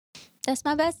That's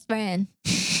my best friend.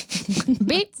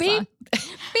 Beep, beep.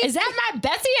 Is that my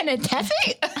Bessie and a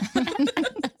Tessie?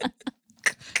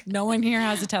 No one here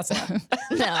has a Tesla.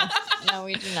 No,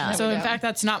 we do not. So, in fact,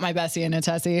 that's not my Bessie and a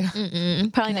Tessie.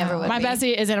 Probably never would My be.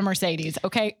 Bessie is in a Mercedes,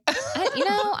 okay?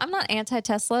 I'm not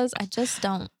anti-Teslas. I just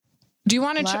don't. Do you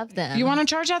want to love them. You want to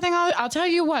charge that thing? I'll tell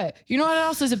you what. You know what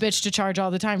else is a bitch to charge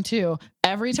all the time too?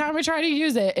 Every time I try to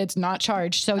use it, it's not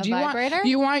charged. So vibrator?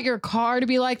 you want your car to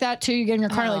be like that too? You get in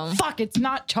your car Oh. like, fuck, it's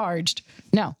not charged.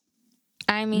 No.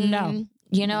 I mean, No.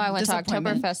 I went to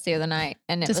Disappointment. Oktoberfest the other night,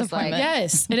 and it was like, Disappointment.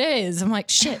 Yes, it is. I'm like,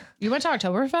 shit. You went to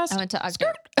Oktoberfest? I went to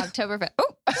Oktoberfest.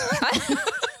 Oh.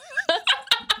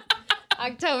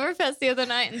 Oktoberfest the other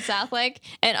night in South Lake,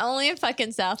 and only in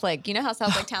fucking South Lake. You know how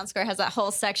South Lake Town Square has that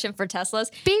whole section for Teslas?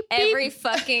 Beep, beep. Every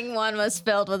fucking one was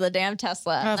filled with a damn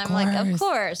Tesla. And Of I'm like, of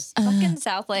course. course. Fucking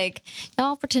South Lake.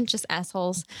 Y'all pretentious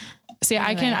assholes. See,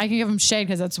 I can give them shade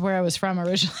because that's where I was from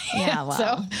originally. Yeah, wow.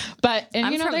 So, but and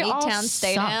I'm you know from they all E-Town,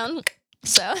 stay suck. down.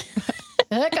 So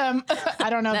Heck, I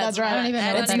don't know if that's right. I don't even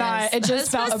know what It's that not. is. It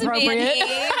just felt appropriate.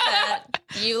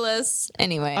 Useless.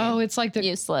 Anyway. Oh, it's like the.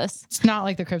 useless. It's not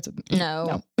like the crypto.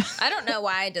 No. I don't know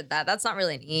why I did that. That's not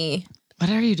really an E. What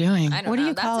are you doing? I don't What know. do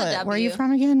you That's call a it? W. Where are you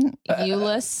from again?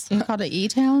 Useless. You called it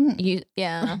E-Town?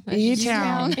 Yeah.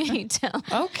 E-Town. E-Town.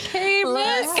 Okay,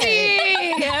 Look.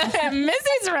 Missy.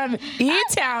 Missy's from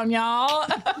E-Town, y'all.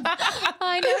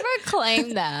 I never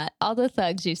claimed that. All the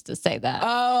thugs used to say that.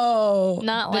 Oh,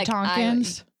 Not the like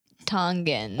Tonkins.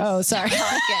 Tongans. Oh, sorry.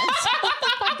 Tonkins. What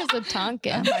the fuck is a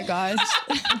Tonkin? Oh my gosh.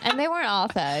 And they weren't all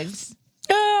thugs.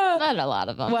 Ah, Not a lot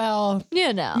of them. well,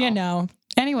 you know.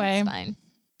 Anyway, It's fine.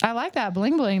 I like that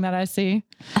bling bling that I see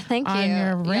Thank you. on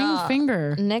your ring Y'all,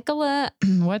 finger. Nicola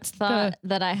What's thought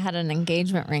that I had an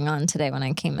engagement ring on today when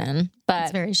I came in. But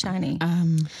It's very shiny.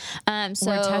 so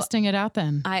we're testing it out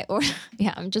then.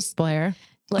 I'm just Blair.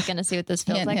 looking to see what this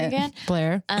feels Hint, like hint. again.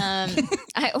 Blair.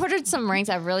 I ordered some rings.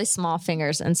 I have really small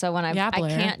fingers, and so when I Blair.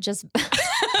 can't just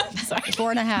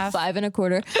 4.5. 5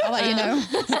 1/4. I'll let you know.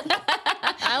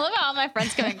 I love how all my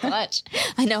friends come in clutch.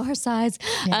 I know her size.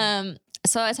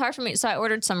 So it's hard for me. So I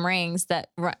ordered some rings that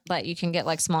you can get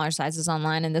like smaller sizes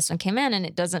online, and this one came in and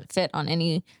it doesn't fit on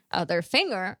any other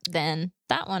finger than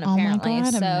that one apparently. Oh my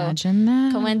God, so imagine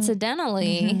that.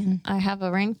 coincidentally, I have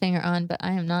a ring finger on, but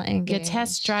I am not You're engaged.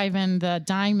 test driving the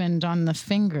diamond on the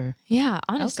finger. Yeah,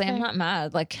 honestly, I'm Okay. not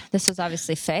mad. Like this is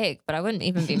obviously fake, but I wouldn't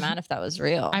even be mad if that was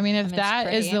real. I mean, if it's that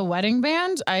is pretty. the wedding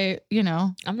band,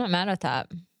 I'm not mad at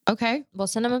that. okay. We'll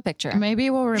send him a picture. Maybe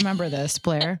we'll remember this,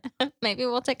 Blair. Maybe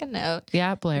we'll take a note.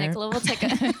 Yeah, Blair. Nicola will take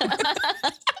a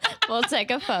we'll take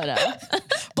a photo.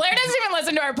 Blair doesn't even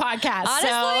listen to our podcast. Honestly,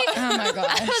 Oh my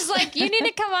gosh. I was like, you need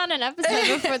to come on an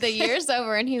episode before the year's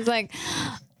over. And he's like,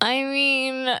 I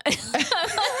mean,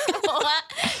 what?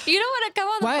 You don't want to come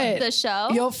on What? the show?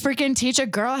 You'll freaking teach a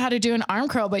girl how to do an arm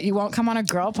curl, but you won't come on a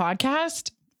girl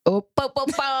podcast? Oh. Bo, bo,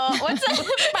 bo. What's that?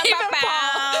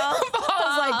 Even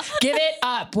Paul's like, give it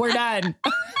up. We're done.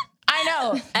 I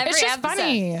know. It's just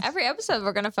funny. Every episode,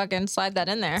 we're going to fucking slide that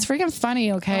in there. It's freaking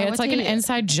funny, okay? Oh, It's what like do an you-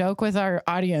 inside joke with our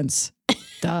audience.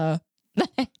 Duh.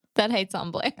 That hates on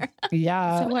Blair.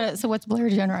 Yeah. So what's Blair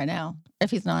doing right now?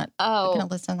 If he's not Oh. going to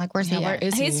listen, like where's he Where at?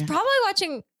 is He's he? probably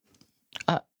watching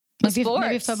Maybe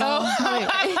sports. football.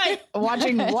 I'm like,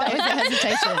 watching That what? was a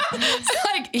hesitation.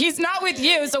 Like, he's not with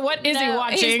you, so what is he No,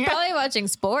 watching? He's probably watching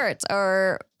sports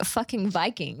or fucking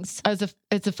Vikings.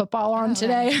 It's a football on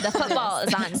today. The football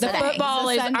is on The today. football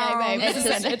is Sunday, on. baby.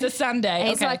 It's a Sunday.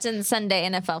 He's Okay. watching Sunday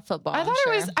NFL football. I thought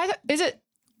I'm it was. sure. Is it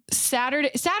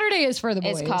Saturday? Saturday is for the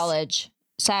boys. It's college.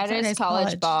 Saturday's Saturday's college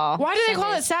college. ball. Why do they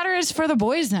call it Saturdays for the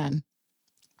boys then?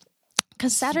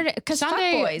 Because Sunday-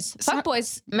 fuck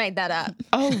boys made that up.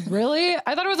 Oh, really?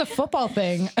 I thought it was a football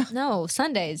thing. No,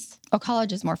 Sundays. Oh,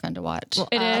 college is more fun to watch.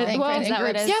 It I is. think Well, in is that what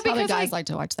it groups, is? Yeah, probably because, guys like, like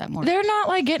to watch that more. They're not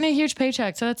like getting a huge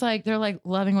paycheck, so it's like they're like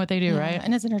loving what they do, Yeah, right?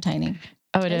 and it's entertaining.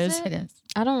 Oh, it Is is. It is.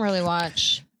 I don't really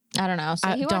watch. I don't know. So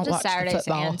I he don't watches watch the Saturdays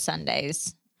football. and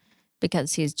Sundays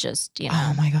because he's just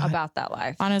Oh my God. about that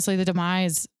life. Honestly, the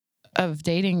demise of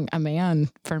dating a man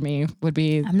for me would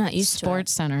be I'm not used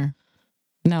Sports Center.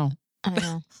 No. to it. I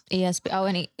know. ESP. Oh,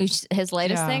 and his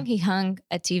latest Yeah. thing, he hung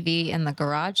a TV in the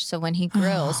garage. So when he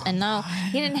grills, and no,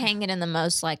 he didn't hang it in the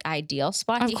most like ideal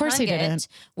spot. Of course hung he it didn't.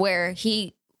 Where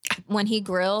when he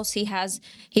grills, he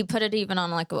put it even on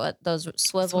like those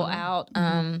swivel out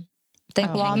thing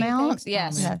Oh. Wall hanging mount? things.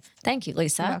 Yes. Yes. Thank you,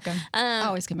 Lisa. You're welcome.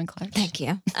 Always give him clutch. Thank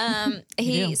you.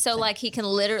 do. So like he can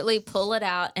literally pull it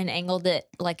out and angled it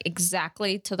like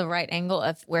exactly to the right angle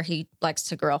of where he likes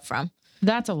to grill from.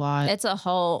 That's a lot. It's a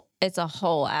whole it's a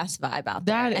whole ass vibe out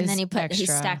there. That and then is he extra.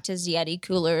 stacked his Yeti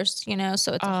coolers, you know,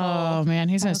 so it's a Oh whole. man,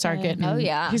 he's gonna start getting. Oh,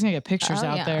 yeah. he's gonna get pictures Oh,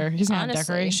 out yeah. there. He's gonna Honestly. have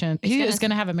decoration. He's He gonna- is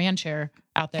gonna have a man chair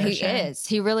out there.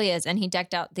 He really is, and he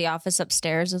decked out the office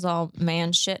upstairs is all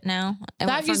man shit now. It That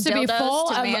went from used to be dildos full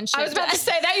to of. man shit I was about to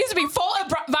say that used to be full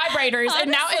of vibrators, and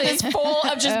now it is full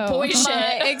of just boy My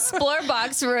shit. Explore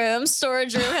box room,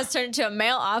 storage room has turned into a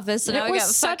male office, and now It we was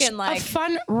got such fucking like. a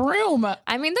fun room.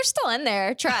 I mean, they're still in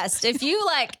there. Trust. If you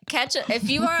like if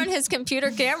you are on his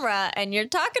computer camera and you're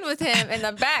talking with him in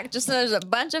the back, just know there's a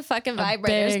bunch of fucking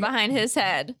vibrators big- behind his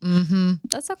head. Mm-hmm.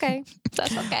 That's okay.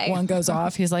 That's okay. One goes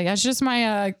off. He's like, "That's just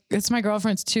my it's my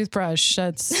girlfriend's toothbrush.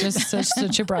 That's just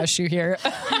such a brush you hear."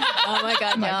 Oh my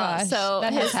god, no. Gosh, So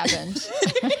that has happened.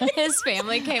 his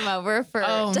family came over for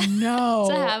Oh no!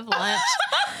 to have lunch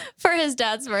for his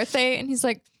dad's birthday, and he's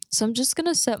like, so I'm just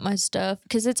gonna set my stuff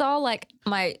because it's all like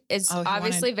it's Oh, he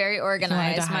obviously wanted- very to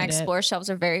organized. My hide it. Explore shelves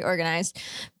are very organized,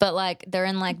 but like they're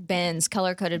in like bins,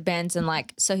 color coded bins, and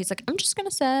like so he's like, I'm just gonna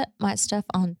set my stuff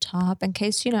on top in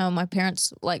case my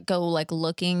parents like go like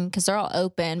looking because they're all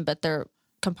open, but they're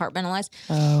compartmentalized,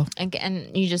 Oh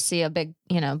and you just see a big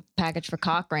package for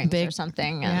cock rings or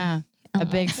something. And yeah, a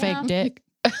big fake dick.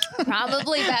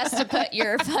 probably best to put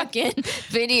your fucking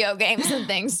video games and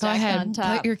things Go stacked ahead, on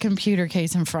top. put your computer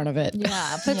case in front of it.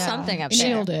 Yeah, put Yeah. something up there.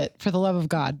 Shield it for the love of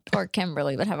God. Poor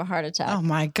Kimberly would have a heart attack. Oh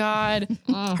my God,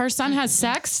 her son has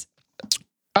sex.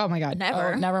 Oh my God,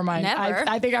 Never. Oh, never mind. Never.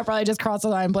 I think I probably just crossed the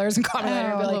line. Blair's and comment later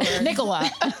and be like,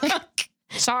 Nicola.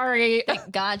 Sorry.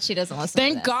 Thank God she doesn't listen.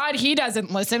 Thank to this. God he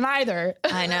doesn't listen either.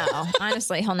 I know.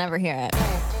 Honestly, he'll never hear it.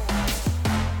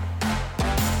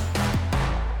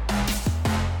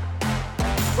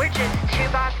 We're just two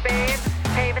boss babes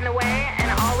paving the way,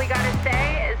 and all we gotta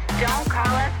say is don't call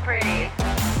us pretty.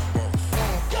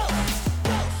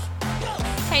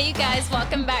 Hey, you guys,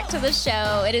 welcome back to the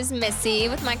show. It is Missy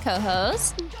with my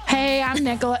co-host. Hey, I'm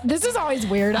Nicola. This is always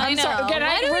weird. I I'm know. sorry.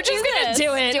 Why do we We're just do gonna this?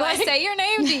 do it. Do Like- I say your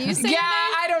name? Do you say Yeah, your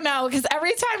name? I don't know because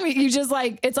every time you just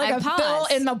like it's like I a pause.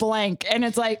 fill in the blank, and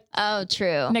it's like Oh,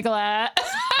 true. Nicola.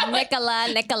 Nicola,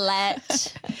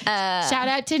 Nicolette, Shout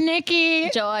out to Nikki,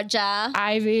 Georgia,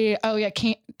 Ivy. Oh yeah,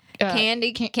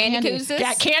 Candy Kouzes.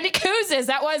 Yeah, Candy Kouzes.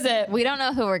 That was it. We don't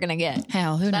know who we're gonna get.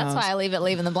 Hell, who That's knows? why I leave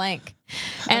in the blank.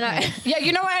 And Yeah,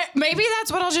 you know what? Maybe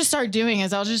that's what I'll just start doing.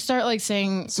 Is I'll just start like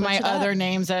saying my it up. other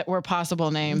names that were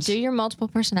possible names. do your multiple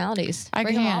personalities. I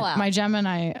Bring them all can't. out. My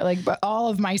Gemini, like, but all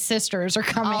of my sisters are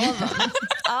coming. all of them.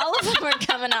 All of them are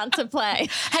coming out to play.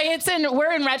 Hey,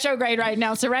 we're in retrograde right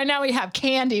now. So right now we have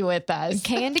Candy with us.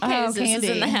 Candy Oh, Kouzes is Candy.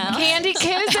 in the house. Candy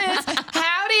Kisses.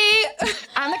 Howdy.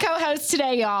 I'm the co-host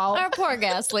today, y'all. Our poor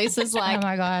guest, Lisa's Oh like,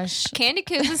 my gosh. Candy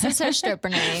Kouzes is her stripper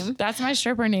name. That's my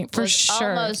stripper name for Was sure.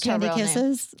 almost her Candy real name.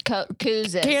 kisses.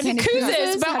 Kouzes. Candy Kouzes.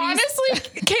 Kisses? But How do you-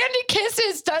 honestly, Candy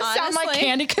Kisses does sound like Honestly,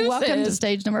 Candy Kouzes. Welcome to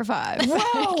stage number 5.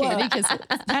 Whoa. Candy kisses.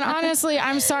 And honestly,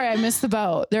 I'm sorry I missed the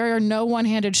boat. There are no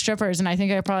one-handed strippers, and I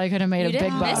think I probably could have made You a big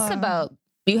didn't miss buck. the boat.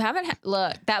 You haven't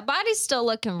look. That body's still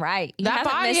looking right. You That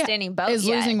haven't body missed any boat is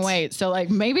yet. losing weight, so like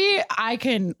maybe I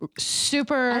can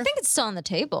super. I think it's still on the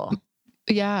table.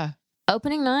 yeah.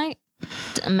 Opening night,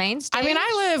 main stage. I mean,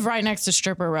 I live right next to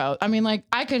Stripper Road. I mean, like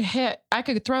I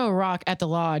could throw a rock at the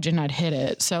lodge and I'd hit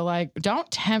it. So like, don't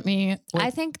tempt me. With, I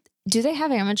think. Do they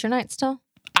have amateur night still?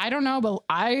 I don't know, but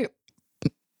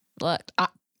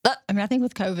Look, I mean, I think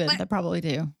with COVID, they probably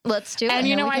do. let's do and it.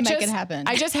 you know, we I can make just it happen.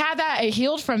 I just had that. I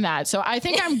healed from that, so I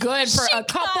think I'm good for a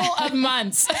couple of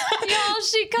months. Y'all,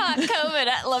 she caught COVID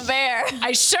at La Bear.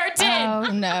 I sure did. Oh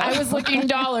no. I was looking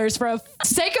dollars for a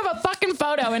sake of a fucking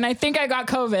photo, and I think I got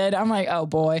COVID. I'm like, oh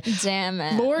boy. Damn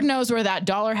it. Lord knows where that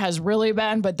dollar has really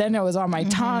been, but then it was on my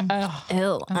tongue. Ugh.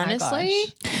 Ew. my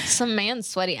Honestly, some man's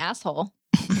sweaty asshole.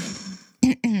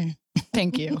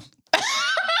 Thank you.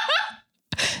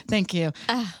 Thank you.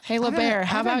 Hey, haven't- LeBear, I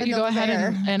how haven't about been you to go ahead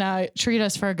LeBear. and treat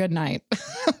us for a good night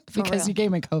because real. you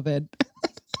gave me COVID.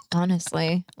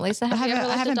 Honestly, Lisa, have you ever I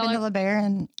left a haven't been dollar? to La Bear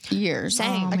in years.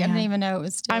 Same. Like, I didn't man. even know it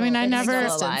was still. I mean, I in never-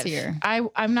 existence Still alive. here.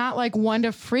 I'm not like one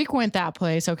to frequent that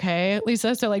place, okay,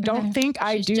 Lisa? So like, don't think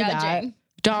I She's do that. judging.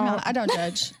 Don't. No, I don't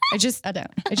judge. I just I don't.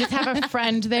 I just have a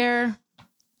friend there,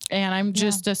 and I'm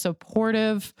just a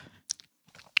supportive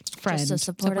friend. Just a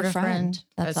supportive friend.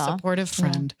 That's all. supportive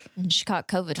friend. And she caught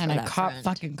COVID for And that I caught friend.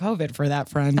 fucking COVID for that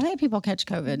friend. I think people catch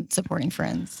COVID supporting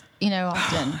friends. You know,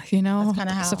 often. You know, That's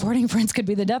kinda how- supporting friends could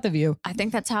be the death of you. I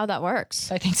think that's how that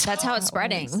works. I think so. That's how it's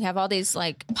spreading. We have all these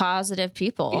like positive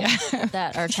people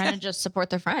that are trying to just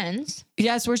support their friends.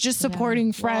 Yes, we're just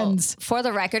supporting friends. Well, for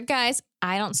the record, guys,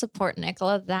 I don't support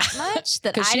Nicola that much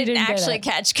that 'Cause I she didn't didn't get actually it.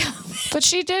 catch COVID. But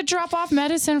she did drop off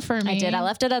medicine for me. I did. I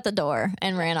left it at the door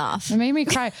and ran off. It made me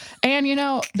cry. And you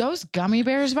know, those gummy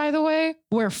bears, by the way,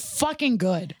 were fucking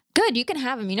good. Good. You can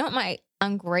have them. You know what my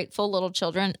ungrateful little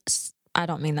children, I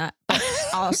don't mean that, but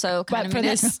also kind But of for mean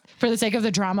it. this, for the sake of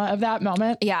the drama of that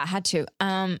moment, Yeah, I had to.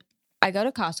 I go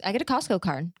to Costco. I get a Costco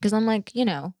card because I'm like, you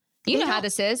know how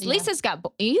this is. Yeah. Lisa's got,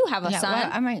 you have a Yeah, son.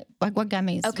 I might like what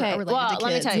gummies Okay, are related well, to let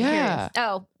me kids? tell you. Yeah.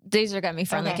 Oh, these are gummy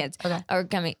friendly Okay, kids. okay. Or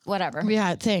gummy, whatever.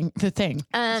 yeah, the thing.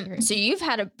 So you've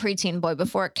had a preteen boy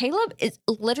before. Caleb is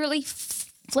literally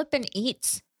flipping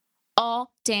eats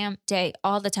all damn day,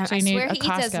 all the time. So I you need swear a he eats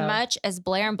as Costco. much as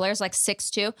Blair, and Blair's like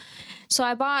 6'2". So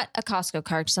I bought a Costco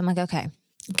card because I'm like, okay,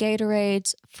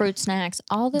 Gatorades, fruit snacks,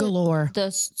 all the Galore.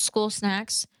 school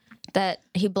snacks that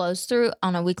he blows through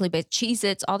on a weekly basis,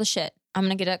 Cheez-Its, all the shit. I'm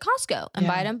gonna get it at Costco and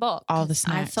buy it in bulk. all the 'cause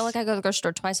I snacks. feel like I go to the grocery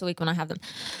store twice a week when I have them.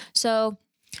 So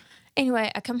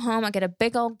anyway, I come home, I get a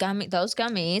big old those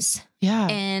gummies Yeah.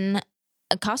 in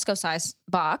a Costco size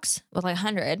box with like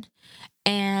 100,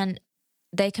 and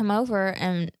they come over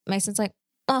and Mason's like,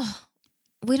 oh,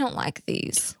 we don't like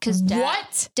these because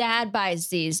What? dad buys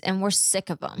these and we're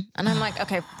sick of them. And I'm like,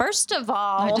 okay, first of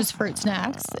all, Not just fruit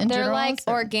snacks. In they're general, like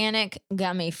or- organic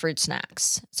gummy fruit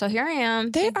snacks. So here I am.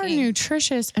 They are thinking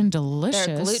nutritious and delicious.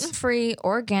 They're gluten-free,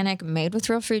 organic, made with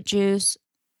real fruit juice,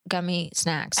 gummy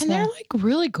snacks. And they're like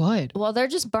really good. Well, they're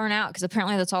just burnt out because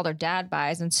apparently that's all their dad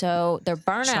buys. And so they're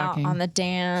burnt Shocking. out on the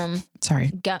damn Sorry.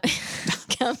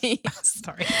 gummies.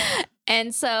 Sorry.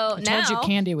 And so I now told you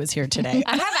Candy was here today.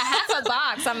 I have a half a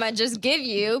box I'm going to just give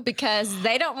you because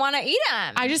they don't want to eat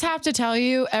them. I just have to tell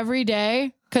you every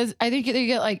day, because I think you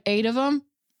get like 8 of them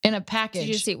in a package. Did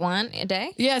you just eat one a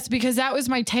day? Yes, because that was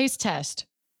my taste test.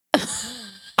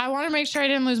 I want to make sure I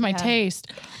didn't lose my taste.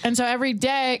 And so every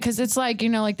day, because it's like, you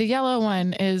know, like the yellow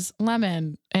one is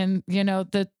lemon and, you know,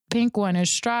 the pink one is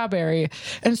strawberry.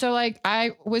 And so like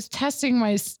I was testing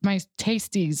my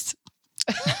tasties.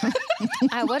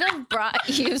 I would have brought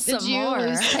you some Did you more.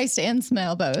 lose taste and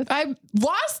smell both? I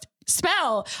lost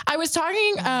smell. I was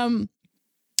talking,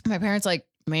 my parents like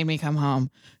made me come home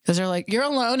because they're like, you're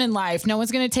alone in life. No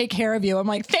one's going to take care of you. I'm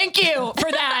like, thank you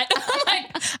for that. I'm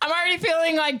like, I'm already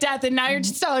feeling like death. And now you're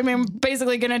just telling me I'm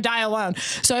basically going to die alone.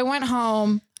 So I went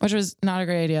home, which was not a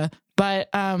great idea. But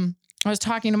I was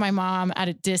talking to my mom at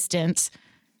a distance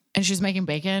and she was making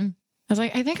bacon. I was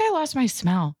like, I think I lost my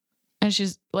smell. And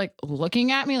she's like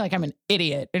looking at me like I'm an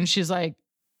idiot. And she's like,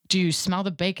 do you smell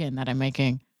the bacon that I'm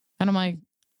making? And I'm like,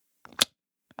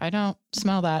 I don't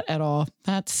smell that at all.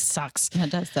 That sucks.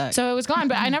 That does suck. So it was gone,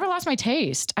 but I never lost my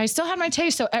taste. I still had my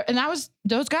taste. So, and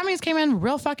those gummies came in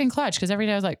real fucking clutch because every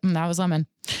day I was like, that was lemon.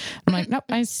 I'm like, nope,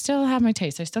 I still have my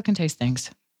taste. I still can taste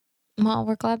things. Well,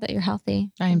 we're glad that you're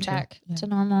healthy. I am and too. back to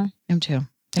normal. I am too.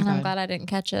 Thank And I'm God. glad I didn't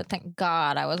catch it. Thank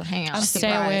God I wasn't hanging out. with you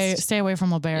guys. Stay away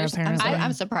from LeBear, apparently.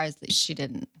 I'm surprised that she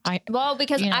didn't. Well,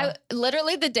 because You know. I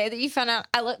literally the day that you found out,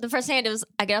 the first thing I did was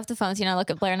I get off the phone, I look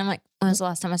at Blair and I'm like, when was the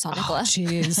last time I saw Nicola?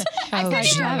 Jeez. I couldn't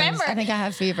even remember. I think I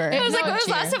have fever. I was like, when was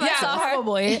the last time I saw her?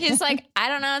 probably. He's like, I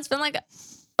don't know. It's been like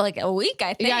a week,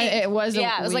 I think. Yeah, it was a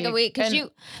Yeah, it was like a week. Because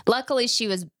And- luckily she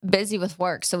was busy with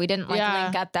work, so we didn't Yeah.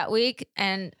 link up that week.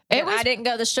 And It was- I didn't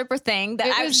go to the stripper thing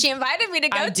It was- she invited me to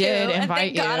go I to. did and invite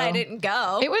thank God you. I didn't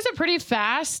go. It was a pretty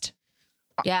fast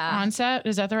Yeah. onset.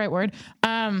 Is that the right word?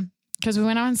 Because we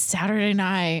went on Saturday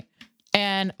night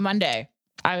and Monday.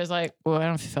 I was like, well, I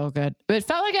don't feel good. But it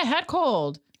felt like a head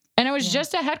cold. And it was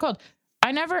just a head cold.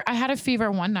 I had a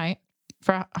fever one night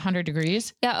for 100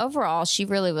 degrees. Yeah, overall, she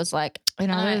really was like,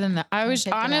 And other than that, I was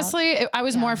checked it out. honestly, I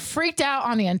was more freaked out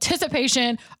on the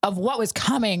anticipation of what was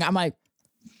coming. I'm like,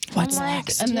 what's I'm like,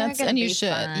 next? and You're that's gonna and you be should,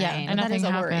 fine. yeah. And And that is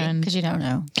nothing a worry happened. because you don't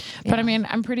know. But I mean,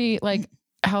 I'm pretty like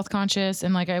health conscious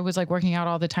and like I was like working out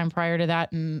all the time prior to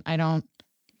that. And I don't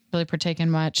really partake in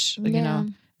much, you Yeah. know,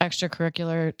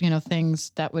 extracurricular, you know,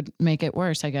 things that would make it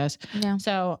worse, I guess. Yeah.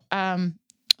 So,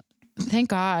 thank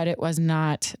God it was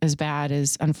not as bad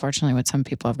as unfortunately what some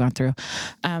people have gone through.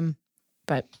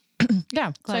 But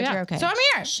yeah, Glad you're okay. So I'm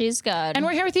here she's good. and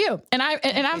we're here with you and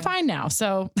I'm fine now.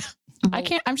 So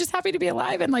I'm just happy to be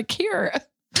alive and like here.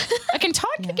 I can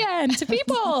talk again to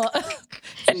people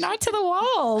and not to the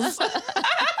walls.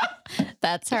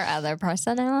 That's her other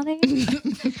personality.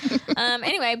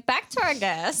 Anyway, back to our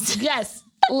guest. Yes,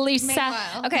 Lisa.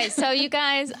 Okay, so you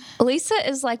guys, Lisa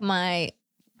is like my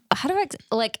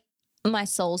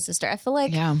soul sister. I feel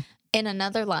like Yeah. in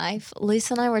another life,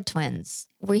 Lisa and I were twins.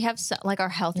 We have like our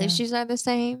health issues are the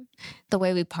same. The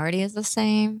way we party is the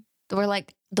same. We're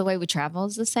like the way we travel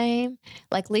is the same.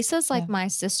 Like Lisa's like my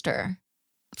sister.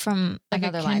 from Like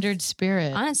another a life. kindred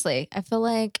spirit. Honestly, I feel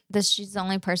like she's the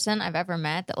only person I've ever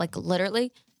met that like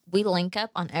literally we link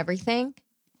up on everything.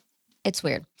 It's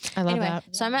weird. I love Anyway,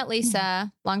 that. so I met Lisa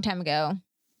a long time ago,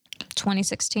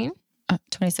 2016,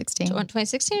 2016.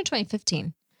 2016 or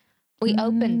 2015. We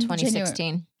opened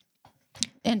 2016.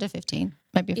 End of 15.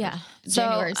 Maybe. Yeah. So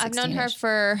January I've known her 16-ish.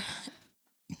 for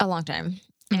a long time.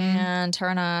 And her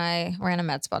and I ran a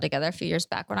med spa together a few years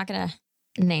back. We're not going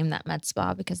to name that med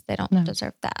spa because they don't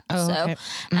deserve that. Oh, so, okay.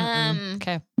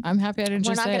 Okay. I'm happy I didn't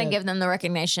we're just not say going to it. give them the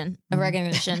recognition.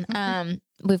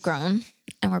 We've grown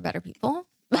and we're better people.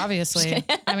 Obviously.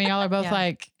 I mean, y'all are both Yeah.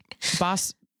 like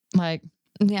boss, like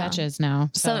Yeah. Betches now.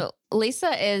 So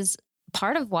Lisa is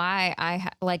part of why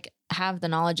I have the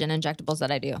knowledge in injectables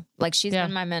that I do. Like she's Yeah.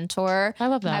 been my mentor. I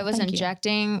love that. I was Thank you.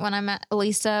 injecting when I met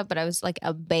Lisa, but I was like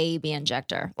a baby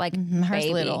injector. Like Hers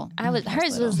baby. little.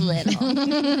 Hers was little.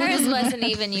 Hers wasn't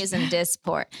even using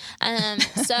Dysport.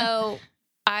 So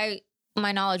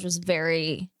my knowledge was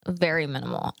very, very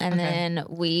minimal. And Okay. then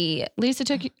Lisa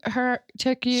took you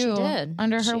she did.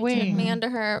 under her She wing. took me under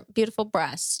her beautiful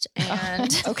breast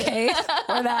and Okay.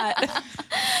 Or that.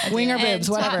 Wing or and boobs,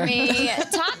 whatever.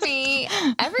 taught me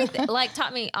everything. Like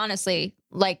taught me honestly,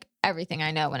 like everything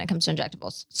I know when it comes to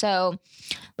injectables. So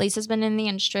Lisa's been in the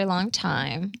industry a long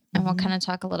time, and we'll kind of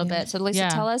talk a little bit. So Lisa, Yeah.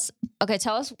 tell us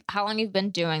how long you've been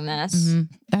doing this.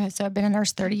 Mhm. So I've been a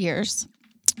nurse 30 years.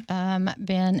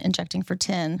 Been injecting for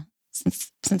 10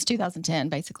 since 2010,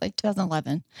 basically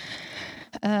 2011.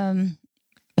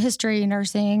 History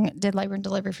nursing, did labor and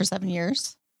delivery for 7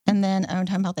 years, and then owned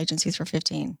home health agencies for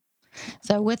 15.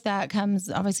 So with that comes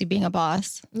obviously being a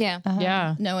boss. Yeah.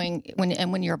 Yeah. Knowing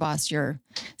when you're a boss, you're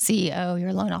CEO, you're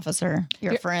a loan officer,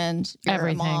 you're a friend, you're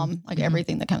everything. a mom, like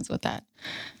everything that comes with that,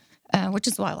 which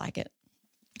is why I like it.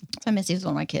 So Missy was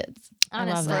one of my kids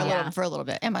Honestly, that. for a little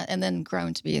bit, and then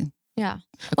grown to be yeah.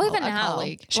 Well, even a now,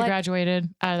 colleague. She like, graduated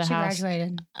out of the house.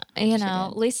 graduated. you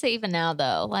know, Lisa, even now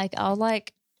though, like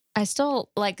I still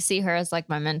like see her as like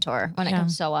my mentor when it Yeah.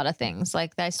 comes to a lot of things.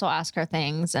 Like I still ask her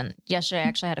things. And yesterday I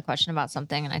actually had a question about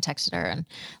something and I texted her and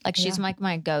like, she's like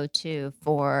my go-to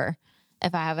for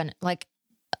if I haven't like,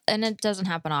 and it doesn't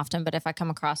happen often, but if I come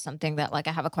across something that like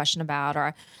I have a question about,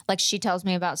 or like she tells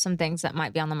me about some things that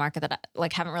might be on the market that I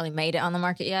like haven't really made it on the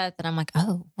market yet, that I'm like,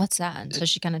 oh, what's that? And so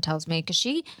she kind of tells me, cause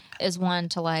she is one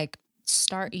to like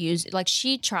start using, like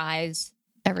she tries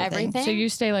everything. So you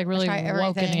stay like really try woke in the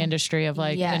everything. industry of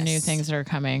like the new Yes. things that are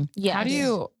coming. Yes.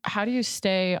 How do you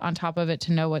stay on top of it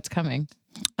to know what's coming?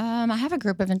 I have a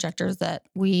group of injectors that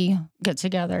we get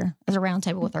together as a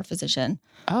roundtable with our physician.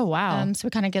 Oh wow. So we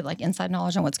kind of get like inside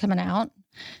knowledge on what's coming out,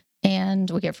 and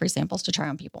we get free samples to try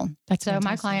on people. That's so my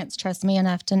fantastic. clients trust me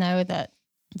enough to know that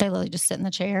they literally just sit in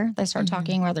the chair. They start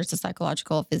talking, whether it's a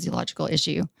psychological, physiological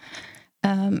issue.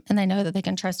 And they know that they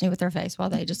can trust me with their face while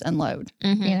they just unload,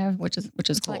 you know, which is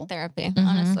It's cool. like therapy,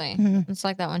 honestly. It's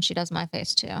like that when she does my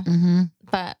face too.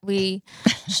 But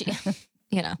she,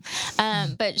 you know,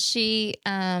 but she,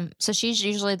 so she's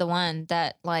usually the one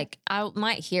that like I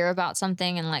might hear about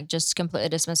something and like just completely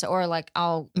dismiss it, or like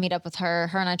I'll meet up with her.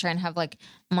 Her and I try and have like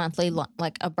monthly,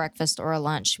 like a breakfast or a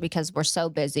lunch because we're so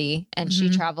busy and she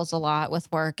travels a lot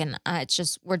with work and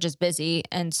we're just busy.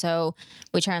 And so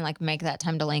we try and like make that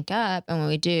time to link up. And when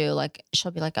we do, like,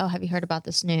 she'll be like, oh, have you heard about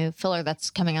this new filler that's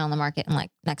coming out on the market in like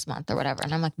next month or whatever?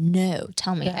 And I'm like, no,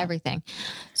 tell me everything.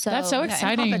 So That's so Yeah, and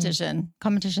exciting.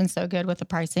 Competition's so good with the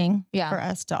pricing Yeah. for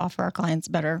us to offer our clients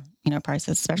better,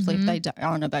 prices, especially if they are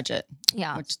on a budget,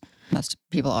 yeah. which most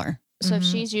people are. So if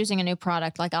she's using a new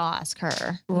product, like I'll ask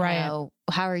her, Right. you know,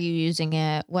 how are you using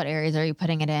it? What areas are you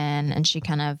putting it in? And she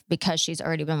kind of, because she's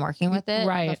already been working with it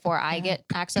Right. before I get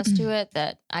access to it,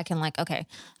 that I can like, okay,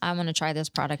 I'm going to try this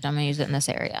product. I'm going to use it in this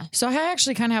area. So I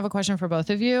actually kind of have a question for both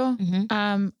of you.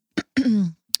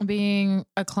 Being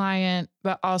a client,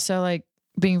 but also like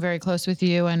being very close with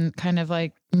you and kind of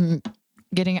like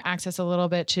getting access a little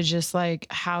bit to just like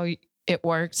how it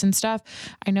works and stuff.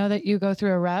 I know that you go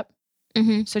through a rep.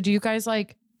 So do you guys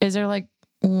like, is there like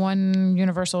one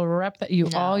universal rep that you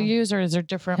all No. use, or is there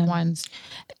different ones?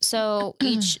 So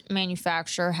each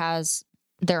manufacturer has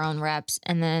their own reps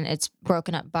and then it's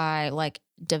broken up by like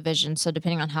division. So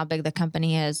depending on how big the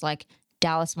company is, like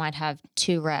Dallas might have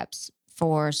 2 reps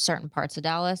for certain parts of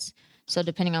Dallas. So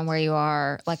depending on where you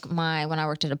are, like when I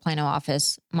worked at a Plano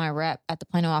office, my rep at the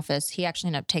Plano office, he actually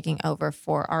ended up taking over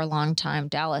for our longtime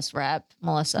Dallas rep,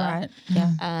 Melissa. Right.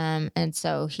 Yeah. And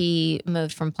so he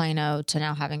moved from Plano to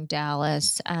now having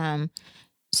Dallas.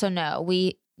 So no,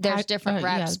 there's different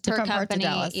reps per different parts of company.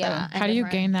 Dallas, so and How do you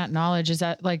different- gain that knowledge? Is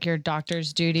that like your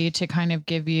doctor's duty to kind of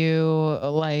give you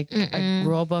like a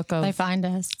rule book of? They find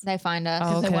us. They find us.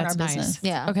 Oh, they okay, want that's our nice. business.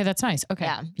 Yeah. Okay, that's nice. Okay.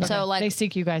 Yeah. Okay. So, like- they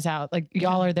seek you guys out. Like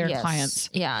y'all are their Yes. clients.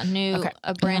 Yeah. Okay.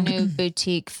 A brand new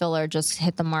boutique filler just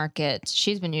hit the market.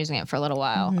 She's been using it for a little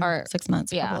while. Or 6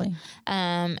 months, yeah. probably.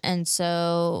 And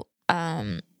so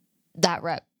that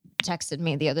rep texted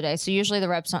me the other day. So usually the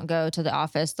reps don't go to the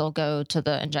office. They'll go to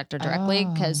the injector directly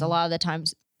because a lot of the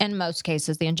times, in most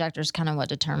cases, the injector is kind of what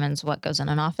determines what goes in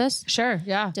an office, Sure.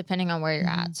 Yeah. depending on where you're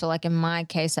at. So like in my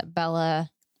case at Bella,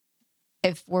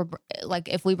 if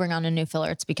we bring on a new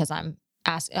filler, it's because I'm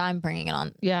bringing it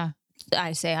on. Yeah.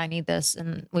 I say I need this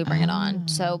and we bring it on.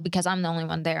 So because I'm the only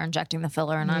one there injecting the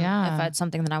filler and Yeah. if it's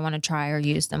something that I want to try or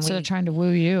use, then So we they're trying to woo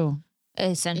you.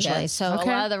 essentially. Yes. So Okay.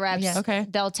 a lot of the reps, Yeah. Okay.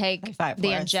 they'll take They fight the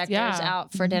for us. injectors Yeah.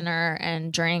 out for dinner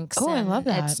and drinks. Oh, I and love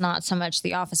that. It's not so much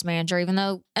the office manager, even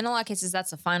though in a lot of cases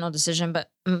that's a final decision, but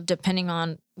depending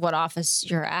on what office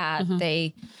you're at,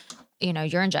 they,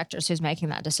 your injector's who's making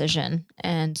that decision.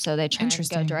 And so they try and go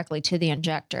Interesting. directly to the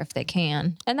injector if they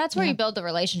can. And that's where you build the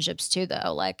relationships too,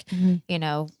 though. Like, a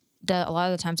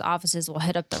lot of the times offices will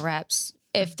hit up the reps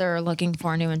if they're looking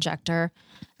for a new injector.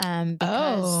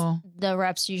 Because the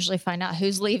reps usually find out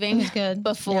who's leaving Who's good.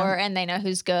 before and they know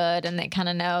who's good and they kind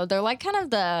of know. They're like kind of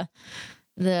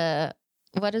the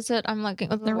what is it? I'm looking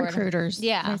at The recruiters.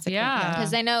 Yeah. basically. Yeah.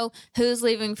 Because they know who's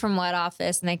leaving from what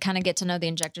office and they kind of get to know the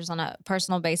injectors on a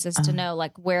personal basis to know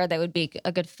like where they would be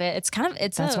a good fit. It's kind of,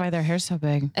 That's why their hair's so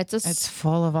big. it's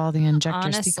full of all the injector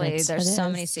honestly, secrets. there's It so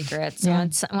is. many secrets. Yeah.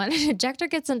 When an injector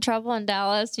gets in trouble in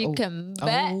Dallas, you can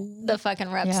bet the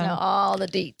fucking reps know all the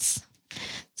deets.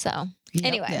 So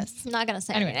anyway, Yes. I'm not going to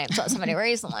say any names. Saw somebody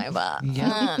recently, but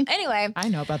anyway. I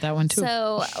know about that one too.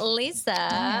 So I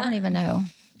Lisa, don't even know.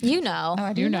 you know. Oh,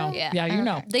 I do you know. Yeah. Yeah, you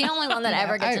know. The only one that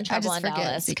ever gets in trouble I in just forget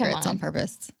Dallas. Come secrets on on.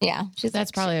 purpose. Yeah. She's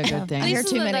That's probably a good thing. I hear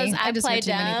Lisa's too one of many. those, I I just play hear too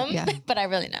many. dumb, Yeah. but I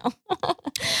really know.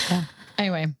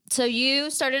 Anyway, So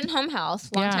you started in home health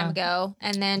a long Yeah. time ago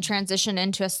and then transitioned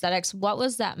into aesthetics. What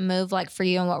was that move like for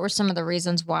you and what were some of the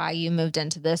reasons why you moved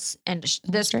into this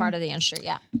Industry? part of the industry?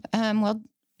 Yeah. Well,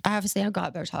 obviously I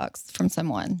got Botox from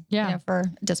someone. Yeah. For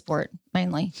Dysport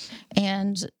mainly.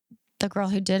 And the girl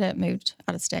who did it moved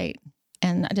out of state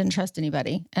and I didn't trust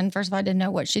anybody. And first of all, I didn't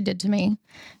know what she did to me.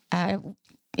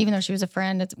 Even though she was a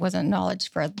friend, it wasn't knowledge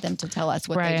for them to tell us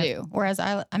what Right. they do. Whereas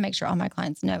I make sure all my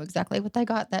clients know exactly what they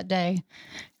got that day.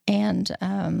 And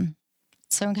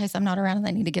so in case I'm not around and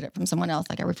they need to get it from someone else,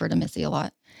 like I refer to Missy a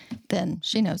lot, then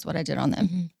she knows what I did on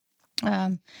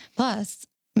them. Plus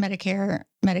Medicare,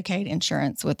 Medicaid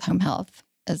insurance with home health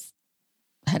is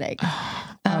a headache.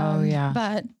 yeah.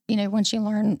 But, once you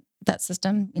learn that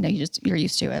system, you're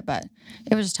used to it, but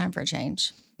it was just time for a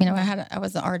change. I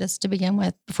was an artist to begin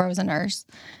with before I was a nurse,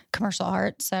 commercial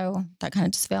art. So that kind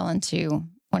of just fell into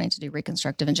wanting to do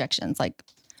reconstructive injections like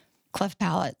cleft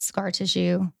palate, scar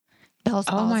tissue, Bell's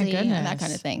Oh, my palsy, and that goodness.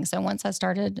 kind of thing. So once I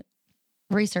started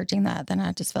researching that, then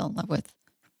I just fell in love with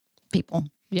people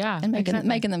yeah. and exactly.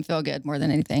 making them feel good more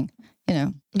than anything,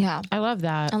 Yeah. I love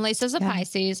that. And Lisa's a Yeah.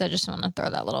 Pisces. I just want to throw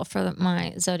that little for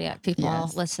my zodiac people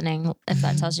Yes. listening. If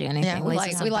that tells you anything, Yeah, we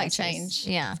Lisa's a like Pisces. change.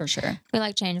 Yeah. for sure. We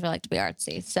like change. We like to be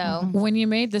artsy. So When you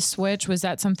made the switch, was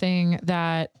that something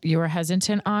that you were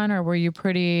hesitant on, or were you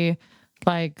pretty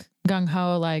like gung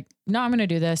ho, like, no, I'm going to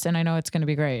do this and I know it's going to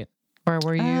be great? Or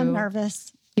were you I'm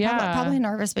nervous. Yeah. Probably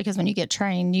nervous because when you get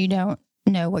trained, you don't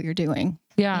know what you're doing.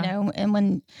 Yeah. And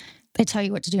when they tell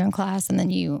you what to do in class and then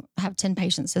you have 10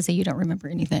 patients to say you don't remember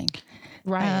anything.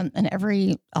 Right.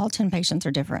 And all 10 patients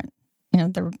are different.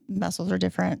 Their muscles are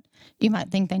different. You might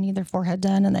think they need their forehead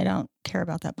done and they don't care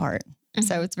about that part.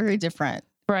 So it's very different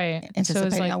right. So anticipating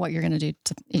it's like, on what you're going to do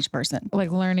to each person.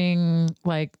 like learning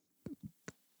like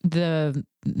the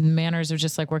manners of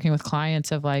just like working with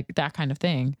clients of like that kind of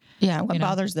thing. Yeah. What You know?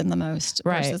 bothers them the most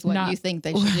Right. versus what Not- you think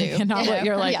they should do. And not what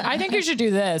you're like, Yeah. I think you should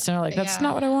do this. And they're like, that's Yeah.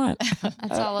 not what I want.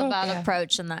 it's all about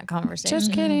approach in that conversation.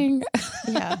 Just kidding.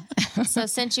 Yeah. So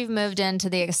since you've moved into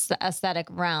the aesthetic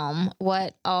realm,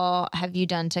 what all have you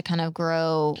done to kind of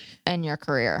grow in your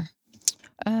career?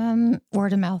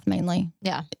 Word of mouth mainly.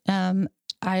 Yeah.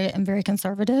 I am very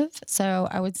conservative. So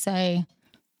I would say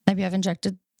maybe I've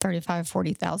injected 35,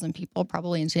 40,000 people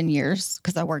probably in 10 years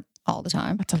because I work all the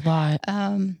time. That's a lot.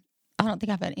 I don't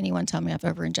think I've had anyone tell me I've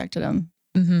over injected them.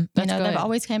 Mm-hmm. That's good. They've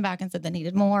always came back and said they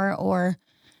needed more or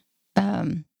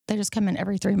they just come in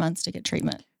every 3 months to get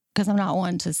treatment. Because I'm not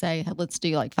one to say, hey, let's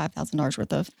do like $5,000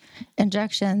 worth of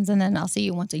injections and then I'll see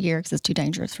you once a year because it's too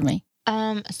dangerous for me.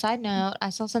 Side note, I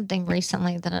saw something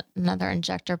recently that another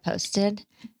injector posted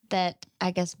that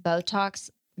I guess Botox,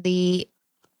 the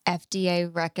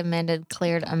FDA recommended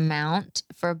cleared amount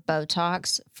for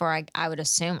Botox for, I would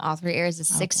assume, all 3 areas is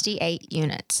 68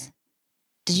 units.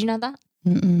 Did you know that?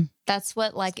 Mm-mm. That's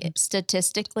what,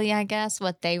 statistically, I guess,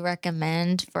 what they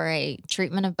recommend for a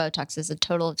treatment of Botox is a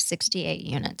total of 68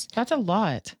 units. That's a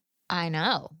lot. I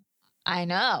know.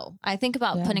 I think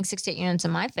about putting 68 units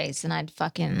in my face and I'd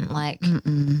fucking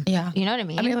Yeah. you know what I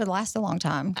mean? I mean, it would last a long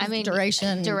time. I mean,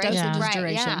 duration, duration, dosage right,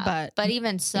 duration, yeah. But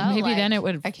even so, Maybe then it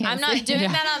would. I can't. I'm not see.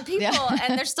 doing that on people,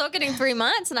 and they're still getting 3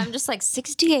 months, and I'm just like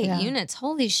 68 units.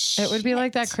 Holy shit! It would be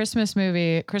like that Christmas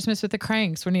movie, Christmas with the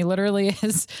Cranks, when he literally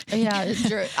is. Yeah, it's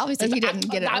true. Obviously, he didn't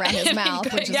get it around his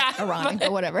mouth, which is ironic,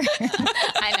 but whatever.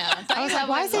 I know. I was like,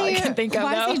 why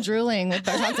is he drooling with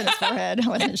Botox in his forehead? I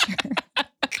wasn't sure.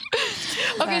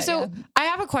 Okay, so I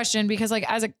have a question because,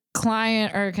 as a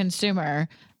client or a consumer,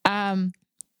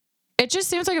 it just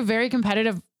seems like a very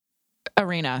competitive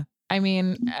arena. I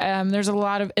mean, there's a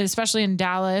lot of, especially in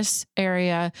Dallas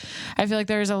area, I feel like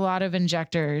there's a lot of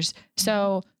injectors.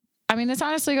 So, I mean, this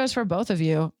honestly goes for both of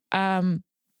you.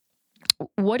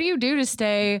 What do you do to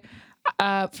stay,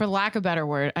 for lack of a better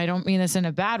word, I don't mean this in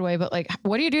a bad way, but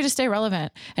what do you do to stay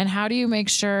relevant? And how do you make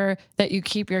sure that you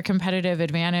keep your competitive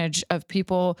advantage of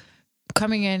people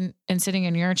coming in and sitting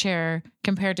in your chair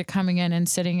compared to coming in and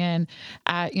sitting in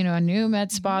at, a new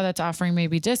med spa that's offering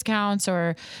maybe discounts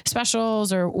or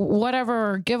specials or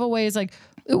whatever, or giveaways?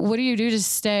 What do you do to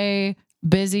stay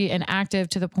busy and active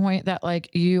to the point that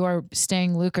you are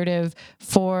staying lucrative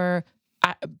for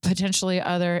potentially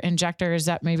other injectors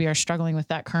that maybe are struggling with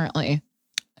that currently?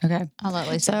 Okay. I'll let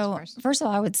Lisa So first. first of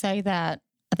all, I would say that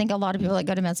I think a lot of people that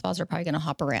go to med spas are probably going to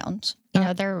hop around.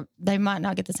 They might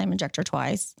not get the same injector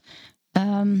twice.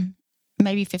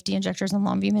 Maybe 50 injectors in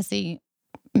Longview, Missy,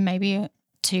 maybe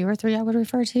 2 or 3 I would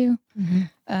refer to.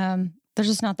 Mm-hmm. There's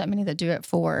just not that many that do it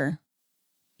for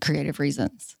creative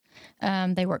reasons.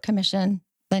 They work commission.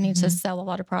 They need to sell a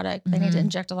lot of product. They need to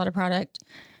inject a lot of product.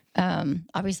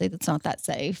 Obviously that's not that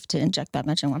safe to inject that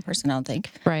much in one person, I don't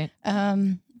think. Right.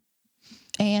 And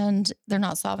they're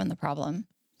not solving the problem.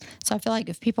 So I feel like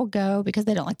if people go because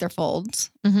they don't like their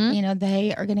folds, Mm-hmm.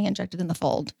 they are getting injected in the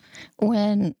fold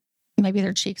when maybe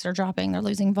their cheeks are dropping, they're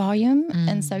losing volume.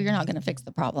 And so you're not going to fix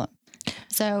the problem.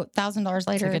 So $1,000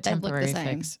 later, It's they a look the temporary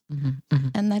same fix. Mm-hmm. Mm-hmm.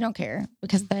 and they don't care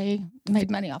because they made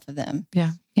money off of them.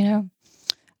 Yeah.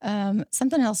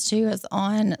 Something else too is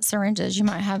on syringes. You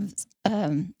might have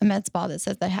a med spa that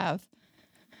says they have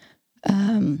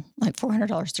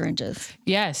 $400 syringes.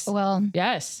 Yes. Well,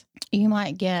 Yes. you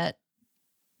might get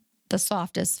the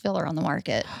softest filler on the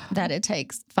market that it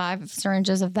takes 5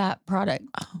 syringes of that product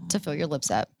to fill your lips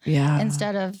up Yeah.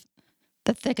 instead of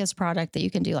the thickest product that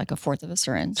you can do a fourth of a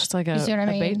syringe. Just like You a see what I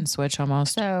mean? bait and switch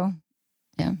almost. So,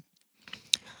 yeah,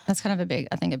 that's kind of a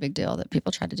big deal that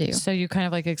people try to do. So you kind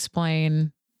of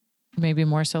explain maybe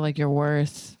more so your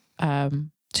worth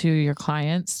to your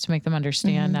clients to make them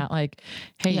understand that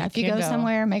hey, Yeah, if you can go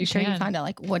somewhere, make sure you can. find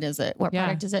out what is it? What Yeah.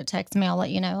 product is it? Text me, I'll let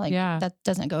you know. That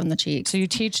doesn't go in the cheeks. So you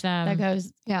teach them. That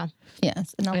goes, Yeah.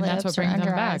 yes, in the And lips that's what or brings them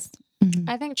under back. eyes. Mhm.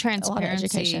 I think lot of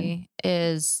education. transparency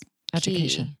is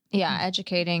Education. key. Yeah,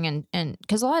 educating and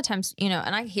because a lot of times, and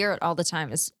I hear it all the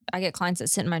time is I get clients that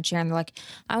sit in my chair and they're like,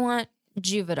 I want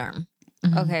Juvederm.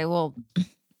 Mhm. Okay, well,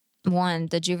 one,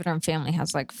 the Juvederm family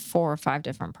has 4 or 5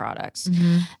 different products.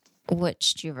 Mhm.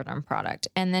 Which Juvederm product?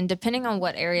 And then depending on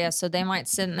what area, so they might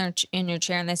sit in their in your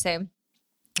chair and they say,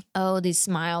 oh, these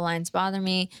smile lines bother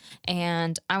me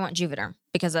and I want Juvederm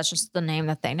because that's just the name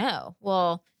that they know.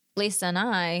 Well, Lisa and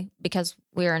I, because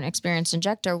we're an experienced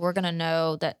injector, we're going to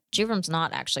know that Juvederm's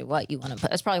not actually what you want to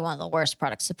put. It's probably one of the worst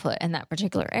products to put in that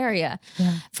particular area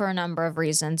for a number of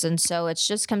reasons. And so it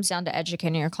just comes down to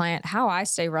educating your client how I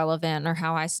stay relevant or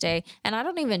how I stay. And I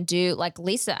don't even do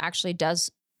Lisa actually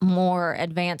does more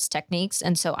advanced techniques.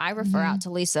 And so I refer out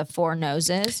to Lisa for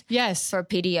noses. Yes. For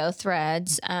PDO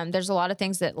threads. There's a lot of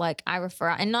things that I refer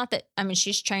out, and not that,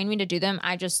 she's trained me to do them.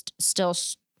 I just still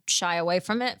shy away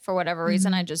from it for whatever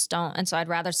reason. I just don't. And so I'd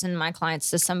rather send my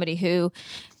clients to somebody who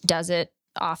does it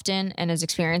often and is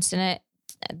experienced in it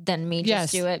than me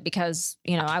just do it because,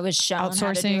 I was shown how to do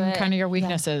Outsourcing it. kind of your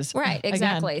weaknesses. Right.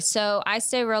 Exactly. So I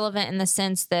stay relevant in the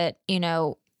sense that,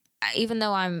 even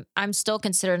though I'm still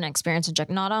considered an experienced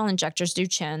injector, not all injectors do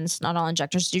chins, not all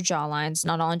injectors do jawlines,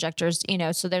 not all injectors,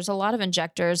 so there's a lot of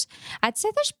injectors. I'd say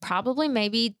there's probably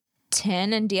maybe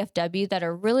 10 in DFW that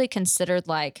are really considered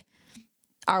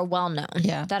are well known,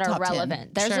 that are top 10.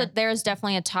 relevant. Sure. There's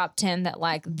definitely a top 10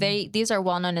 that these are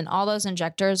well known, and all those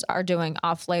injectors are doing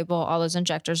off label. All those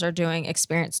injectors are doing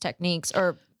experienced techniques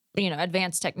or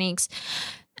advanced techniques.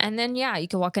 And then, yeah, you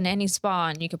could walk into any spa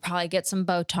and you could probably get some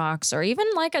Botox, or even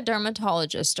like a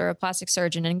dermatologist or a plastic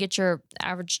surgeon and get your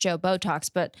average Joe Botox.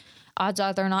 But odds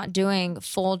are they're not doing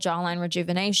full jawline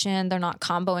rejuvenation. They're not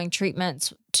comboing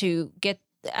treatments to get.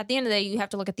 At the end of the day, you have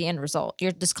to look at the end result.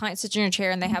 This client sits in your chair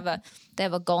and they have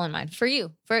a goal in mind. For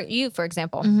you, for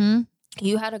example,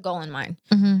 you had a goal in mind.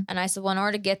 And I said, well, in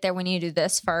order to get there, we need to do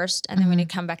this first. And then we need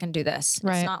to come back and do this.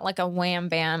 Right. It's not like a wham,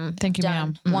 bam, Thank you,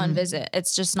 done, ma'am. one visit.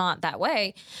 It's just not that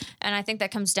way. And I think that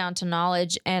comes down to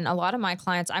knowledge. And a lot of my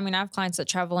clients, I mean, I have clients that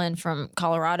travel in from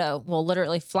Colorado, will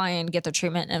literally fly in, get their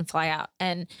treatment and fly out,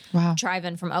 and Wow. drive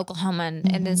in from Oklahoma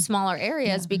and then smaller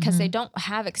areas because they don't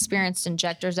have experienced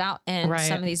injectors out in Right.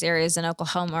 some of these areas in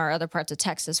Oklahoma or other parts of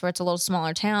Texas where it's a little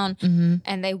smaller town,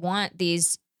 and they want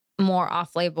these more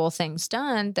off-label things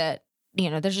done that,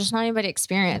 there's just not anybody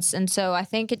experienced. And so I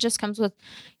think it just comes with,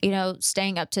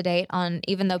 staying up to date on,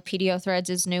 even though PDO threads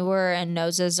is newer and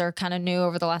noses are kind of new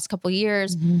over the last couple of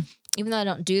years, even though I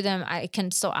don't do them, I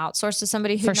can still outsource to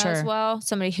somebody who For knows sure. well,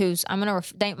 somebody who's,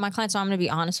 my clients, I'm going to be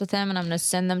honest with them and I'm going to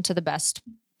send them to the best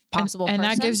possible And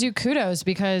person. that gives you kudos,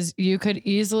 because you could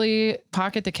easily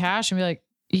pocket the cash and be like,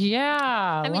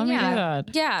 yeah, let me do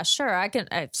that. Yeah, sure.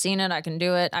 I've seen it. I can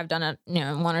do it. I've done it,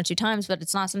 one or two times, but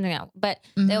it's not something but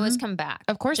they always come back.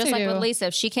 Of course Just they like do. with Lisa,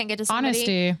 if she can't get to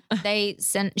somebody,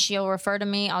 Honesty. she'll refer to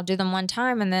me. I'll do them one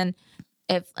time. And then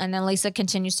then Lisa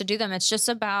continues to do them. It's just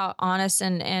about honest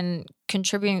and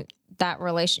contributing that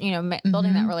relation,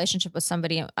 building that relationship with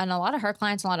somebody. And a lot of her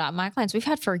clients, a lot of my clients, we've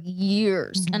had for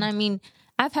years. And I mean,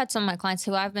 I've had some of my clients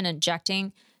who I've been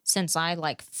injecting since I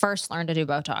first learned to do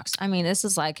Botox. I mean, this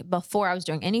is before I was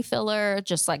doing any filler,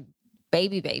 just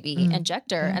baby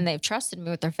injector, and they've trusted me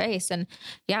with their face. And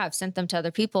yeah, I've sent them to other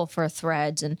people for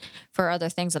threads and for other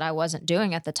things that I wasn't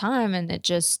doing at the time. And it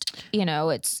just,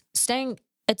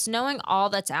 it's knowing all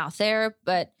that's out there,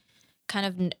 but kind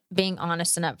of being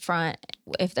honest and upfront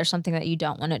if there's something that you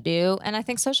don't want to do. And I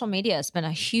think social media has been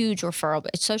a huge referral,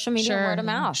 but it's social media and word of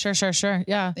mouth. Sure.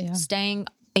 Yeah. Staying,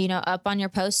 up on your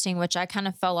posting, which I kind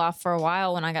of fell off for a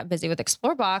while when I got busy with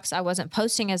Explorebox. I wasn't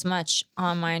posting as much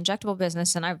on my injectable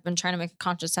business, and I've been trying to make a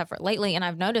conscious effort lately. And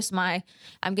I've noticed I'm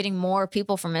getting more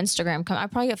people from Instagram. I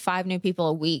probably get 5 new people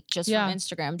a week just from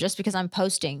Instagram, just because I'm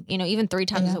posting, even 3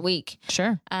 times a week.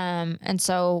 Sure. And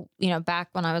so, back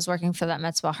when I was working for that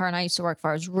med spa, her and I used to work for,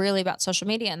 it was really about social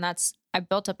media. And I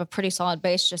built up a pretty solid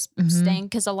base just staying,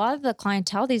 because a lot of the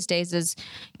clientele these days is,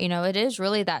 it is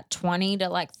really that 20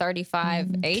 to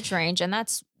 35 age range. And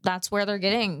that's where they're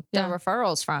getting the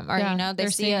referrals from, or, they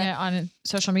they're see seeing it on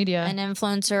social media. an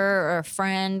influencer or a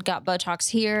friend got Botox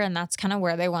here, and that's kind of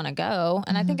where they want to go.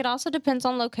 And I think it also depends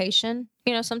on location.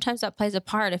 Sometimes that plays a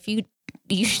part. If you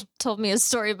told me a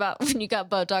story about when you got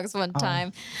Botox one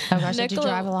time. Oh gosh, did you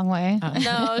drive a long way?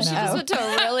 No, she just went to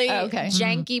a really Okay.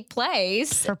 janky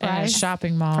place. For in a price?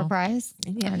 shopping mall. For price?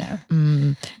 Yeah. I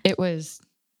know. It was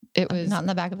Not in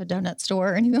the back of a donut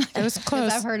store or anything like that. It was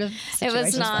close. I've heard of It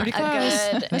was situations not a like pretty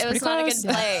close. good. It was It was pretty not a close.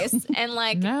 good place.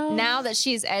 And No. now that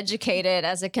she's educated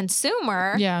as a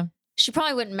consumer, Yeah. she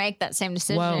probably wouldn't make that same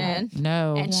decision. Whoa.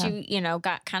 No. And she,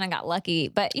 got lucky.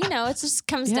 But it just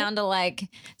comes down to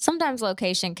sometimes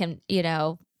location can,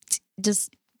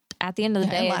 just at the end of the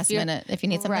day, last minute. If you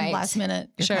need something Right. last minute,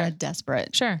 you're Sure. kind of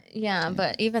desperate. Sure. Yeah,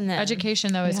 but even then,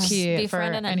 Education though is Yes. key for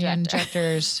Befriend an any injector.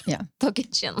 injectors they'll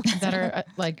get you in line. that are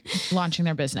launching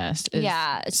their business. Is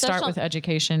Yeah, start social- with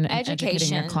education and educating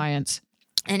your Education. clients.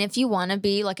 And if you want to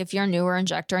be if you're a newer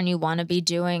injector and you want to be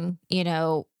doing,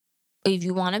 if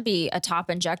you want to be a top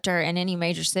injector in any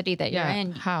major city that you're Yeah,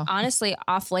 in, how? honestly,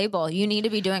 off label, you need to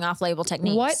be doing off label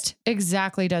techniques. What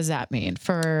exactly does that mean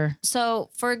for? So,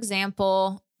 for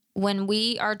example, when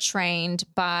we are trained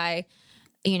by,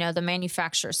 the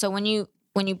manufacturer. So when you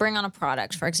bring on a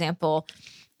product, for example,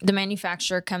 the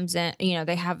manufacturer comes in,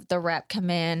 they have the rep come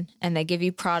in and they give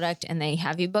you product and they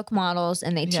have you book models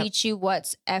and they teach you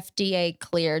what's FDA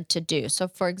cleared to do. So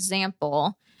for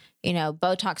example,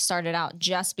 Botox started out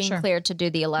just being cleared to do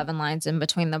the 11 lines in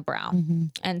between the brow.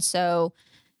 And so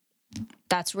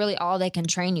that's really all they can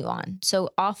train you on. So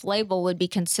off label would be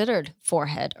considered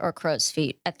forehead or crow's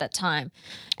feet at that time.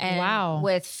 And Wow.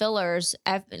 with fillers,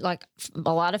 a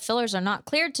lot of fillers are not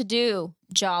cleared to do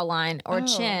jawline or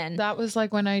chin. That was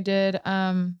when I did.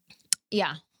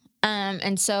 Yeah.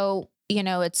 And so,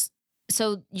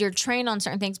 so you're trained on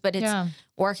certain things, but it's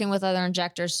working with other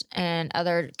injectors and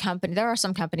other companies. There are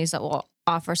some companies that will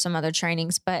offer some other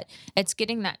trainings, but it's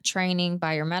getting that training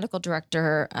by your medical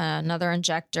director, another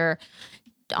injector,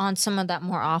 on some of that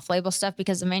more off-label stuff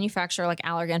because the manufacturer, like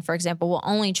Allergan, for example, will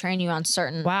only train you on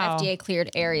certain Wow. FDA cleared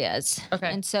areas.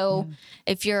 Okay. And so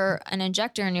if you're an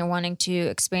injector and you're wanting to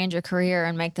expand your career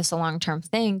and make this a long-term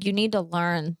thing, you need to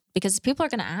learn because people are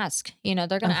going to ask, they're going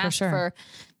to for ask sure.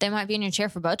 they might be in your chair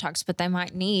for Botox, but they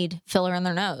might need filler in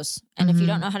their nose. And if you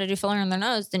don't know how to do filler in their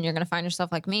nose, then you're going to find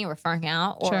yourself like me, referring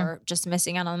out or Sure. just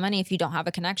missing out on the money if you don't have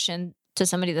a connection to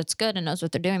somebody that's good and knows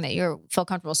what they're doing that you feel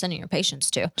comfortable sending your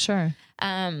patients to. Sure.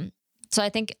 So I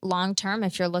think long term,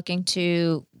 if you're looking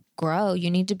to grow, you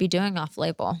need to be doing off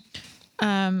label.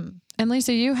 And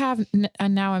Lisa, you have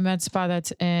now a med spa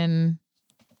that's in,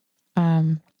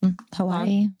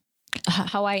 Hawaii.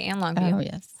 Hawaii and Longview. Oh,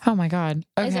 yes. oh my God.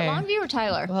 Okay. Is it Longview or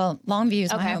Tyler? Well, Longview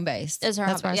is my Okay. home base. Is her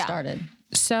That's home- where yeah. I started.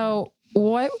 So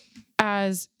what,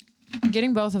 as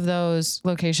getting both of those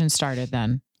locations started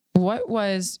then, what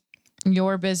was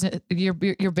your business, your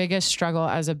biggest struggle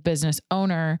as a business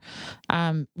owner,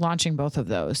 launching both of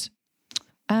those?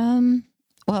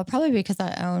 Well, probably because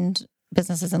I owned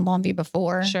businesses in Longview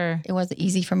before. Sure. It was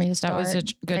easy for me to That start. was a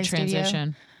good a studio.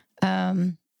 transition.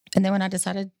 And then when I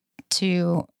decided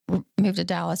to move to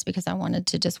Dallas because I wanted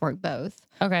to just work both,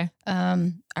 Okay.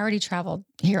 I already traveled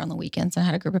here on the weekends and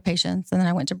had a group of patients. And then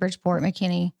I went to Bridgeport,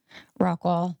 McKinney,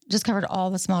 Rockwall, just covered all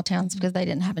the small towns because they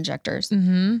didn't have injectors.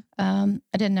 Mm-hmm.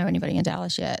 I didn't know anybody in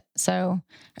Dallas yet. So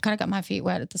I kind of got my feet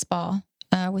wet at the spa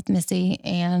with Missy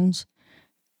and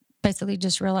basically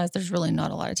just realized there's really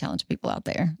not a lot of talented people out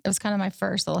there. It was kind of my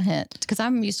first little hint because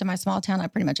I'm used to my small town. I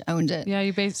pretty much owned it. Yeah.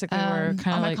 You basically were All kind of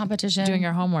my like competition doing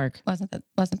your homework. wasn't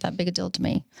that big a deal to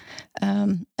me.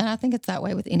 And I think it's that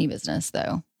way with any business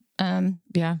though.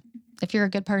 Yeah. If you're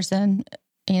a good person,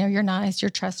 you're nice,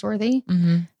 you're trustworthy.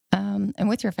 Mm-hmm. And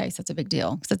with your face, that's a big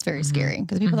deal because it's very Mhm. scary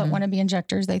because people that Mhm. want to be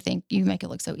injectors, they think you make it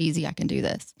look so easy. I can do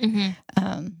this.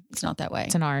 It's not that way.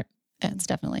 It's an art. It's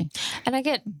definitely. And I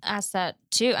get asked that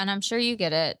too. And I'm sure you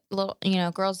get it. Little,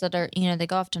 girls that are, they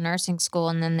go off to nursing school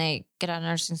and then they get out of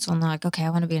nursing school and they're like, okay,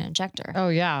 I want to be an injector. Oh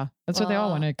yeah. That's what they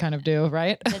all Well, want to kind of do,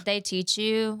 right? Did they teach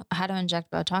you how to inject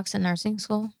Botox in nursing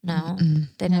school? No. Mm-mm.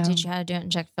 They didn't No. teach you how to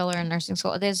inject filler in nursing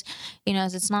school. There's,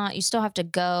 it's not, you still have to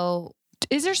go.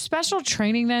 Is there special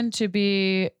training then to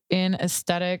be in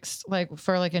aesthetics, like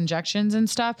for like injections and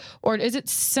stuff? Or is it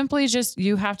simply just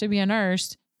you have to be a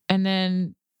nurse and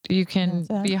then you can That's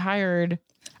it. be hired?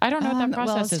 I don't know what that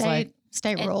process is like.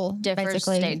 State It rule differs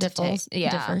basically state to differs. state.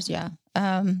 Yeah. Differs, yeah.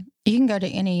 You can go to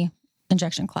any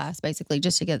injection class basically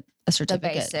just to get a The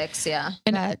certificate. basics, yeah.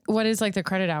 And But, what is like the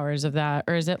credit hours of that?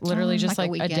 Or is it literally just like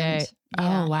a weekend. day?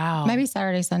 Yeah. Oh, wow. Maybe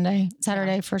Saturday, Sunday.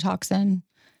 Saturday for toxin,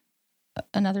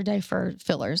 another day for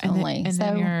fillers and only. Then, and so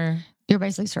then you're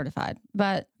basically certified.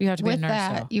 But you have to be a with nurse.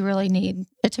 that, though. you really need,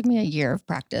 it took me a year of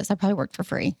practice. I probably worked for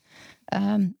free.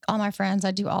 All my friends,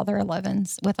 I do all their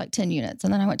 11s with like 10 units.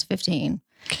 And then I went to 15.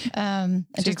 And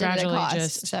So you just did it at gradually cost.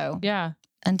 just- So Yeah.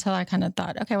 until I kind of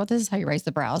thought, okay, well, this is how you raise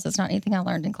the brows. It's not anything I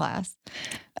learned in class.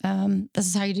 This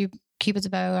is how you do Cupid's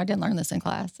bow. I didn't learn this in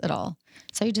class at all.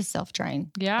 So you just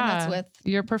self-train. Yeah. And that's with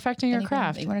You're perfecting your anything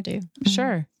craft. that you want to do.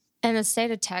 Sure. In the state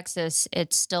of Texas,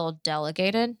 it's still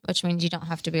delegated, which means you don't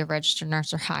have to be a registered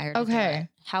nurse or hired. to do Okay. it.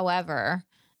 However,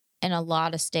 in a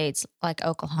lot of states like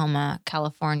Oklahoma,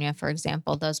 California, for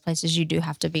example, those places you do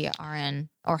have to be an RN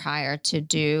or hired to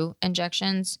do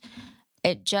injections.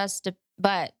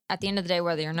 But at the end of the day,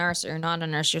 whether you're a nurse or you're not a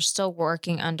nurse, you're still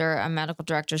working under a medical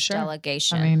director's Sure.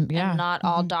 delegation. I mean, yeah. And not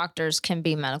all doctors can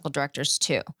be medical directors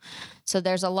too. So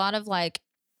there's a lot of I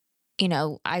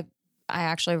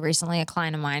actually recently, a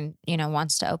client of mine,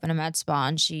 wants to open a med spa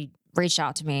and she reached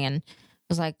out to me and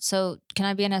was like, so can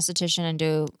I be an esthetician and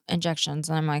do injections?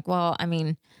 And I'm like, well, I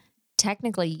mean,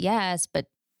 technically yes, but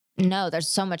no, there's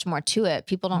so much more to it.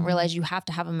 People don't realize you have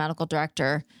to have a medical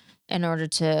director in order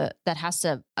that has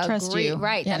to Trust agree, you.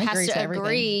 right? Yeah, that and has agree to to everything.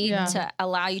 agree Yeah. to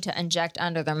allow you to inject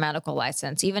under their medical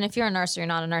license. Even if you're a nurse or you're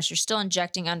not a nurse, you're still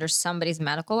injecting under somebody's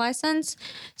medical license.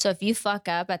 So if you fuck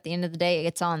up at the end of the day,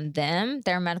 it's on them,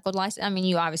 their medical license. I mean,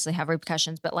 you obviously have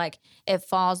repercussions, but like it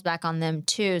falls back on them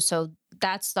too. So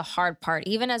that's the hard part.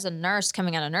 Even as a nurse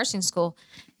coming out of nursing school,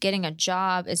 getting a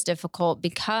job is difficult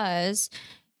because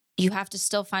you have to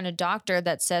still find a doctor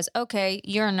that says, okay,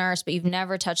 you're a nurse, but you've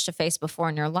never touched a face before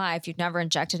in your life. You've never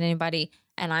injected anybody.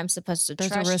 And I'm supposed to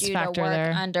There's a trust risk you to factor work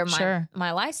there. under Sure.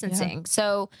 my licensing.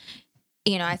 So,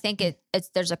 I think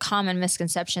there's a common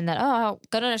misconception that, I'll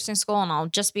go to nursing school and I'll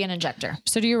just be an injector.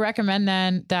 So do you recommend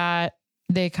then that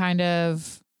they kind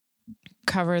of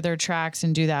cover their tracks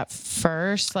and do that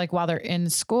first, like while they're in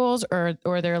schools, or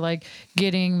they're like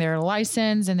getting their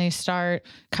license and they start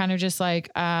kind of just like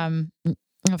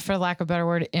for lack of a better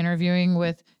word, interviewing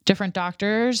with different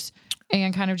doctors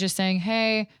and kind of just saying,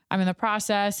 hey, I'm in the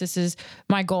process. This is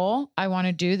my goal. I want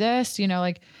to do this. You know,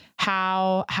 like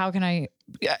how can I,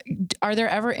 are there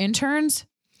ever interns?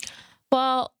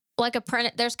 Well, like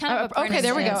there's kind of okay,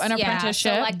 there we go. An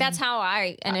apprenticeship. So like that's how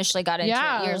I initially got into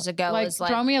it years ago. Like, was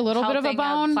like throw me a little bit of a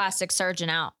bone. Plastic surgeon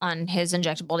out on his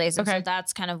injectable days. And so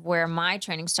that's kind of where my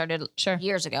training started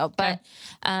years ago. But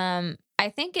I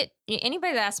think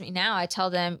anybody that asks me now, I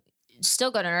tell them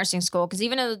still go to nursing school, because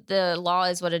even though the law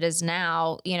is what it is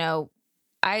now, you know,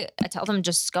 I tell them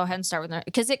just go ahead and start with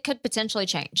because it could potentially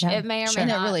change. It may or may not.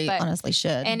 And it really honestly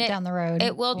should. And down the road.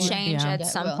 It will change at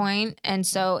some point. And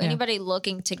so anybody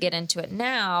looking to get into it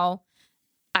now,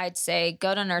 I'd say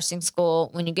go to nursing school.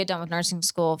 When you get done with nursing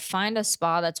school, find a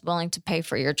spa that's willing to pay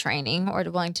for your training or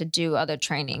willing to do other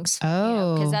trainings.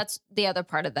 Oh. Because that's the other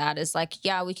part of that is like,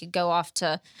 yeah, we could go off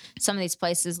to some of these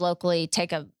places locally,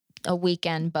 take a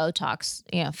weekend Botox,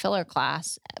 filler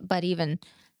class. But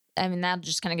that'll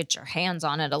just kind of get your hands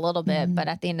on it a little bit. Mm-hmm. But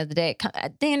at the end of the day,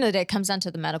 it comes down to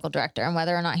the medical director and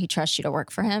whether or not he trusts you to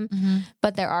work for him. Mm-hmm.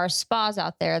 But there are spas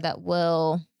out there that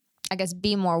will, I guess,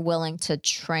 be more willing to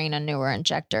train a newer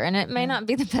injector. And it may not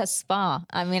be the best spa.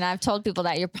 I mean, I've told people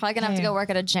that you're probably going to have to go work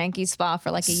at a janky spa for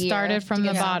like a year. Started from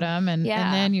the bottom and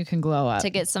then you can glow up. To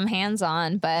get some hands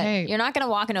on. But you're not going to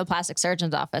walk into a plastic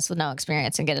surgeon's office with no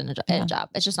experience and get a job.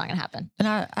 It's just not going to happen. And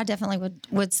I definitely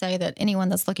would say that anyone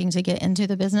that's looking to get into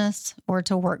the business or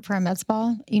to work for a med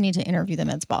spa, you need to interview the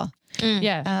med spa.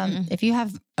 Yeah. If you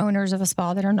have owners of a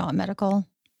spa that are not medical,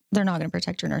 they're not going to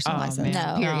protect your nursing license.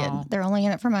 No. Period. They're only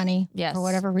in it for money. Yes. For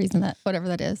whatever reason whatever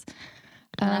that is.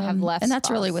 And I have left and that's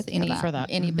really with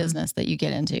any business that you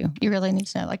get into. You really need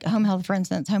to know, like home health, for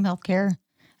instance, home health care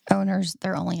owners,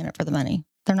 they're only in it for the money.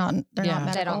 They're not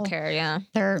medical. They don't care. Yeah.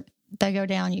 They go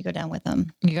down, you go down with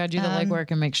them. You got to do the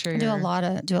legwork and make sure do a lot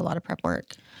of prep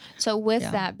work. So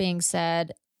with that being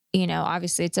said,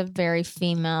 obviously it's a very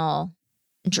female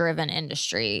driven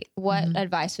industry. What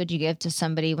advice would you give to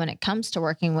somebody when it comes to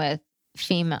working with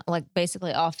female, like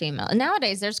basically all female?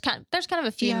 Nowadays there's kind of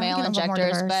a few male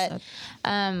injectors, but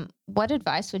what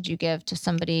advice would you give to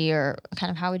somebody, or kind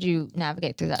of how would you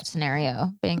navigate through that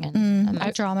scenario being in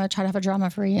try to have a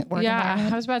drama-free work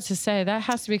environment? I was about to say that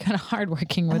has to be kind of hard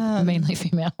working with mainly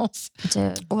females.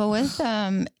 Dude. Well, with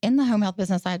in the home health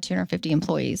business, I had 250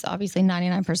 employees. Obviously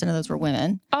 99% of those were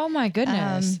women. Oh my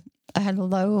goodness. I had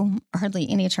hardly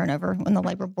any turnover when the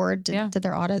labor board did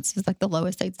their audits. It was like the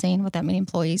lowest they'd seen with that many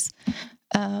employees.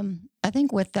 I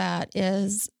think with that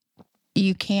is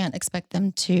you can't expect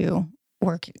them to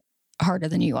work harder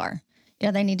than you are.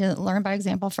 They need to learn by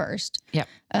example first. Yep.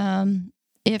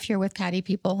 If you're with catty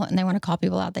people and they want to call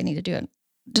people out, they need to do it.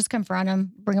 Just confront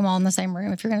them, bring them all in the same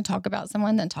room. If you're going to talk about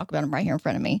someone, then talk about them right here in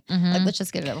front of me. Like, let's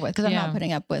just get it over with, because I'm not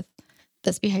putting up with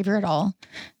this behavior at all.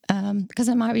 Because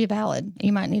it might be valid.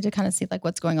 You might need to kind of see like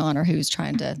what's going on or who's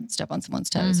trying to step on someone's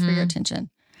toes for your attention.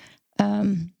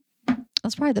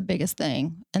 That's probably the biggest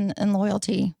thing. And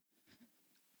loyalty,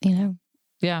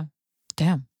 Yeah.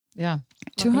 Damn. Yeah.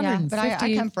 250. But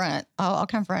I confront. I'll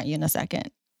confront you in a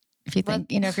second. If you think,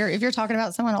 if you're talking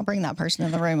about someone, I'll bring that person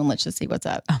in the room and let's just see what's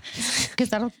up. Because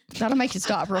that'll make you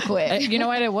stop real quick. You know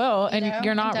what? It will. And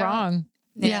you're not wrong.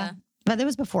 Yeah. But it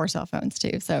was before cell phones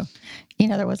too. So,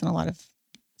 there wasn't a lot of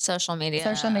social media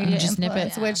just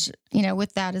influence, which,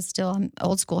 with that is still, I'm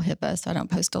old school HIPAA. So I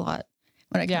don't post a lot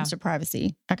when it comes to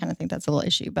privacy. I kind of think that's a little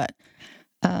issue, but,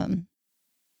 for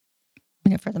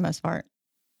the most part.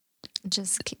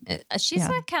 She's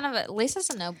like kind of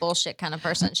Lisa's a no bullshit kind of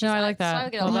person. She's I like that. So I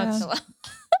would get along so well.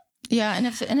 Yeah. And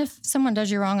if someone does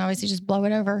you wrong, obviously just blow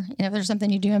it over. If there's something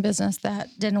you do in business that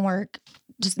didn't work,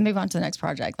 just move on to the next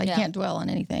project. Like you can't dwell on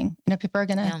anything. People are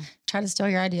going to try to steal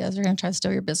your ideas. They're going to try to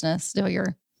steal your business, steal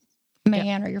your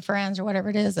man or your friends or whatever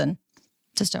it is. And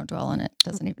just don't dwell on it.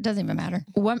 It doesn't even matter.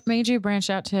 What made you branch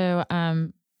out to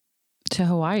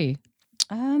Hawaii?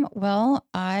 Well,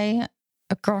 a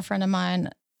girlfriend of mine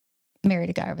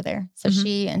married a guy over there. So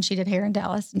she did hair in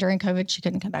Dallas. During COVID, she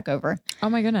couldn't come back over. Oh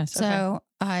my goodness. So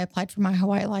I applied for my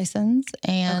Hawaii license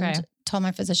and told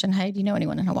my physician, hey, do you know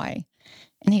anyone in Hawaii?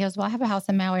 And he goes, well, I have a house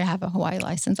in Maui. I have a Hawaii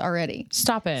license already.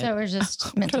 Stop it. So it was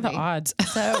just meant what to are be. the odds?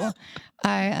 So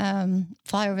I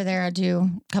fly over there. I do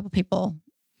a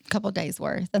couple days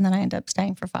worth. And then I end up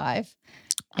staying for 5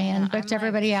 and booked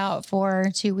everybody out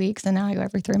for 2 weeks. And now I go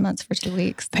every 3 months for 2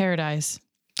 weeks. Paradise.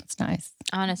 It's nice.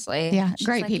 honestly. Yeah, She's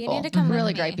great like, "You people. need to come with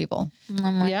Really me." great people. And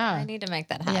I'm like, Yeah. I need to make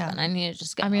that Yeah. happen. I need to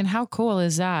just go. I mean, how cool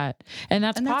is that? And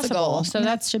that's And that's a possible. goal. So And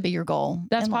that's that should be your goal.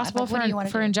 That's in life. possible Like, what do you wanna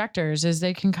for do? injectors is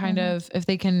they can kind of, if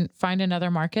they can find another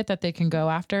market that they can go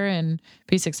after and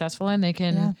be successful in, they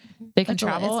can It's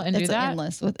travel and do it's that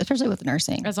endless, especially with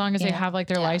nursing. as long as they Yeah. have like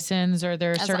their Yeah. license or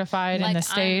they're As lo- certified in like, the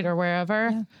state or wherever.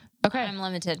 Yeah. Okay. I'm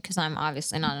limited because I'm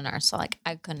obviously not a nurse, so like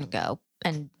I couldn't go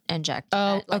and inject.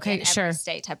 Oh, like, okay, in every sure.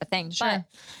 state type of thing. Sure.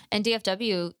 But in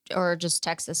DFW or just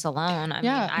Texas alone,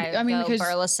 Yeah, I mean, go because-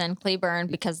 Burleson, Cleburne,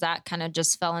 because that kind of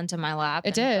just fell into my lap. It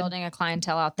and did. building a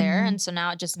clientele out there, and so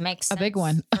now it just makes A sense big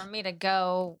one. for me to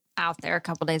go out there a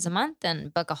couple days a month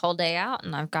and book a whole day out,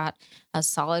 and I've got a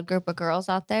solid group of girls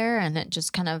out there, and it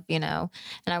just kind of and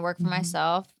I work for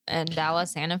myself in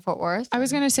Dallas and in Fort Worth. I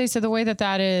was going to say, so the way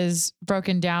that is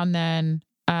broken down then,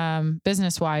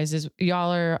 business wise, is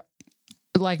y'all are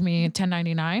like me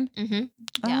 1099.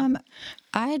 Yeah.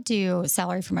 I do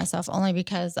salary for myself only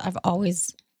because I've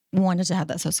always wanted to have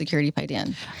that Social Security paid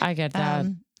in. I get that.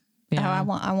 I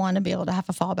want to be able to have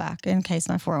a fallback in case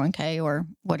my 401k or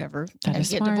whatever. That I is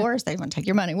get smart. divorced, they want to take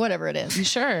your money, whatever it is.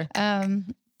 Sure.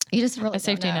 You just really A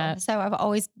safety don't know. net. So I've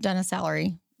always done a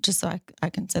salary just so I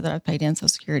can say that I've paid in Social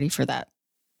Security for that.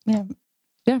 Yeah.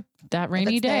 That If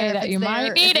rainy it's day there, that if you it's might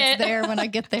there, need if it's it. there when I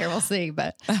get there, we'll see.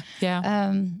 But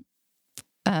Yeah.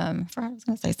 I was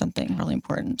going to say something really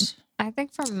important. I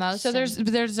think for most, So there's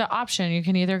an option. You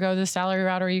can either go the salary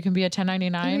route or you can be a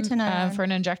 1099, 1099. for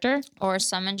an injector. or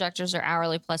some injectors are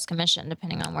hourly plus commission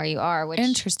depending on where you are. Which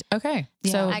Interesting. Okay.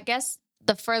 Yeah. So I guess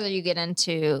the further you get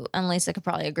into, and Lisa could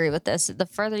probably agree with this, the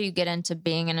further you get into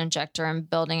being an injector and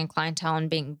building a clientele and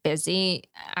being busy,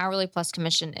 hourly plus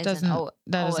commission That doesn't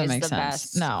always make the sense.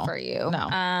 best No. for you.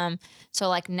 No. So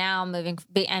like now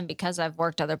and because I've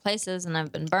worked other places and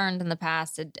I've been burned in the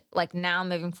past, like now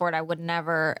moving forward, I would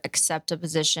never accept a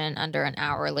position under an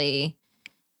hourly.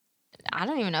 I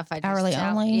don't even know if I Hourly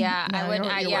only? Yeah, No, I wouldn't.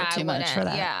 you Yeah, work too I much wouldn't. for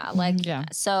that. Yeah, like Yeah.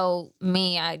 so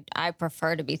me, I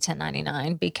prefer to be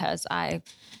 1099 because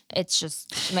it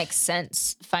just makes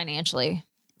sense financially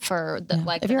for the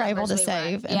like if the you're able numbers to we run.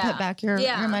 save and put back your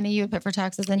money you would put for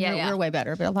taxes, then you're way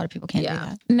better. But a lot of people can't do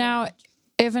that. now,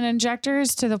 if an injector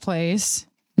is to the place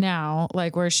now,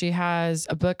 like where she has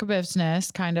a book of business,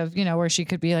 kind of, where she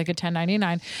could be like a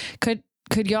 1099,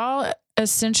 could y'all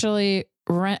essentially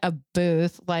rent a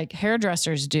booth like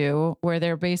hairdressers do, where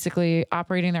they're basically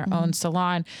operating their own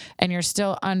salon and you're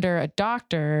still under a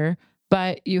doctor,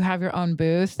 but you have your own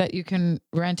booth that you can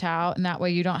rent out. And that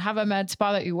way you don't have a med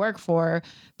spa that you work for,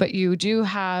 but you do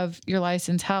have your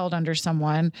license held under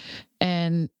someone.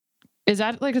 And is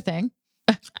that like a thing?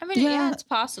 I mean, yeah, it's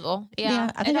possible.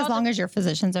 Yeah, I think as long as your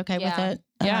physician's okay with it.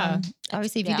 Yeah.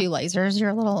 Obviously, if you do lasers, you're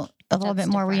a little bit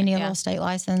more where you need a little state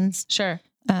license Sure.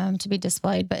 to be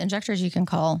displayed. But injectors, you can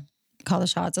call the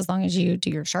shots as long as you do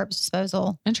your sharps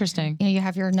disposal. Interesting. You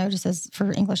have your notices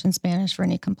for English and Spanish for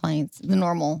any complaints. The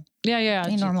normal, Yeah.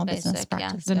 any normal business basic, yeah.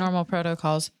 practice. The normal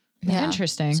protocols. Yeah.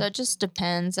 Interesting. So it just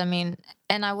depends. I mean,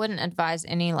 and I wouldn't advise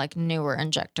any like newer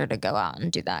injector to go out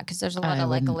and do that because there's a lot of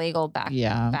like illegal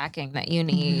backing that you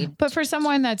need. But for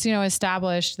someone that's,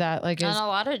 established that like is And a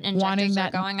lot of wanting injectors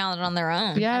that- are going out on their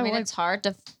own. Yeah, I mean, like- it's hard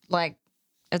to like.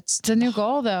 it's a new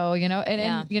goal though,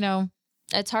 and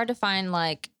It's hard to find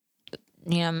like,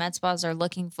 med spas are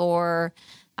looking for.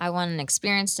 I want an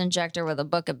experienced injector with a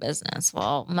book of business.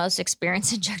 Well, most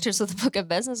experienced injectors with a book of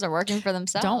business are working for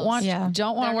themselves. don't want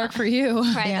to work for you.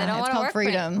 Right. Yeah, They don't it's want to called work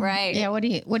freedom. For, right. Yeah. What do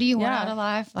you want Yeah. out of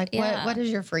life? Like Yeah. what does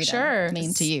your freedom Sure.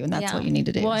 mean to you? And that's Yeah. what you need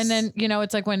to do. Well, and then,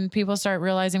 it's like when people start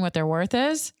realizing what their worth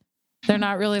is, they're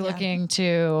not really looking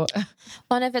to.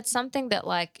 Well, and if it's something that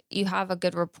like you have a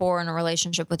good rapport and a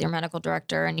relationship with your medical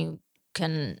director and you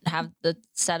can have the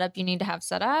setup you need to have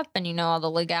set up and all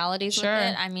the legalities Sure. with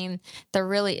it. I mean, there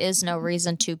really is no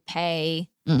reason to pay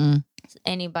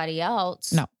anybody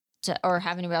else. No. Or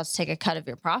have anybody else take a cut of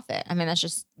your profit. I mean, that's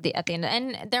just at the end.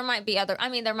 And there might be other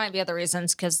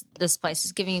reasons because this place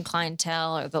is giving you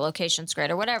clientele or the location's great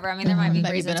or whatever. I mean, there might be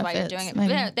Maybe reasons why you're doing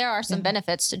it. There are some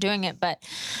benefits to doing it, but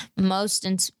most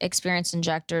experienced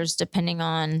injectors, depending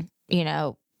on,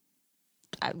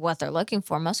 what they're looking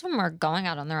for, most of them are going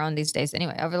out on their own these days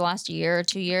anyway. Over the last year or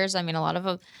 2 years, I mean, a lot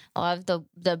of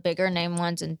the bigger name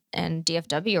ones and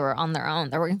DFW are on their own.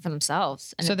 They're working for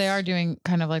themselves. And So they are doing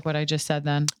kind of like what I just said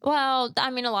then. well, I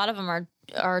mean, a lot of them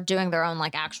are doing their own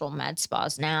like actual med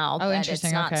spas now. Oh, but interesting.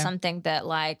 It's not Okay. something that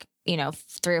like,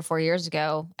 3 or 4 years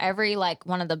ago, every like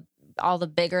one of all the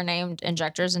bigger named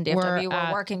injectors in DFW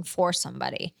were working for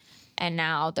somebody. And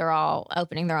now they're all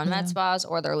opening their own med spas,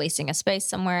 or they're leasing a space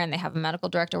somewhere and they have a medical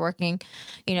director working,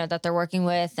 that they're working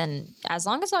with. And as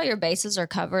long as all your bases are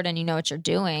covered and you know what you're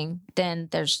doing, then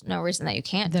there's no reason that you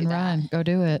can't Then do that. run, go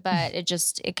do it. But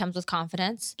it comes with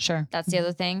confidence. Sure. That's the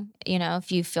other thing.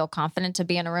 If you feel confident to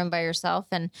be in a room by yourself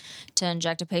and to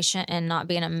inject a patient and not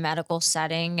be in a medical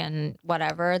setting and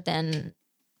whatever, then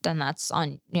that's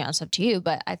on, it's up to you.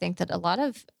 But I think that a lot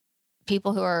of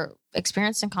people who are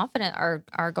experienced and confident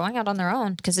are going out on their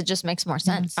own because it just makes more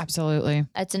sense. Absolutely.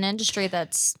 It's an industry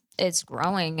it's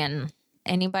growing, and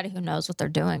anybody who knows what they're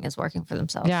doing is working for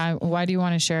themselves. Yeah. Why do you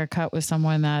want to share a cut with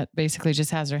someone that basically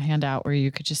just has their hand out where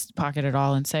you could just pocket it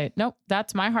all and say, nope,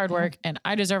 that's my hard work and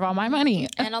I deserve all my money?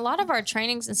 And a lot of our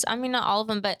trainings, not all of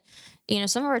them, but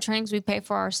some of our trainings we pay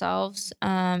for ourselves.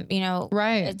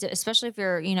 Right. Especially if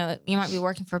you're, you might be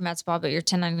working for med spa, but you're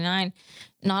 1099.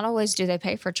 Not always do they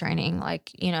pay for training.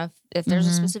 Like, if there's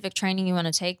a specific training you want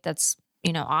to take, that's,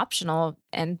 optional,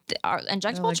 and our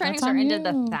injectable like, trainings "That's are on into you."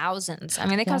 the thousands. I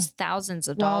mean, they cost thousands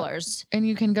of dollars. And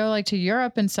you can go like to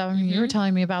Europe and stuff. I mean, you were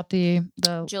telling me about the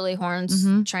Julie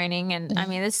Horn's training. And I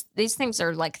mean, these things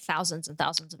are like thousands and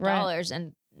thousands of dollars.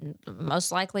 And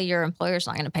most likely your employer's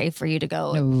not going to pay for you to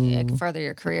go and further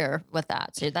your career with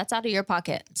that. So that's out of your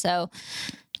pocket. So,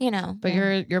 but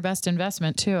your best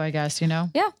investment too, I guess, Yeah.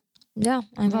 Yeah.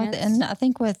 I mean, and I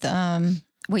think with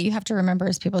what you have to remember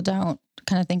is people don't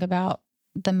kind of think about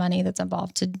the money that's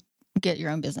involved to get your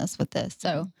own business with this.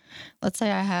 So let's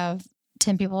say I have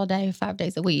 10 people a day, 5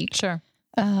 days a week. Sure.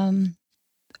 I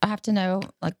have to know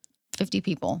like 50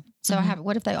 people. So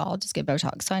what if they all just get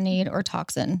Botox? So I need, or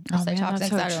toxin. I'll say toxin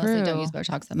because I honestly don't use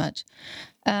Botox that much.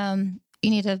 You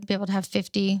need to be able to have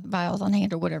 50 vials on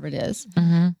hand or whatever it is.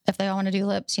 If they all want to do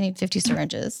lips, you need 50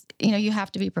 syringes. You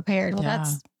have to be prepared. Well,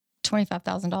 that's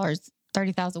 $25,000,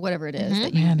 30,000, whatever it is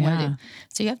that you want to do.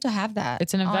 So you have to have that.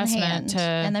 It's an investment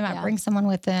and they might bring someone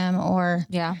with them, or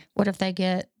what if they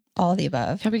get all of the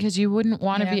above? Yeah, because you wouldn't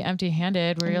want to be empty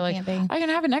handed where you're like, I can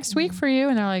have it next week for you.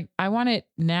 And they're like, I want it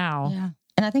now. Yeah.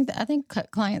 And I think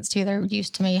clients too, they're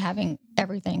used to me having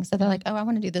everything. So they're like, oh, I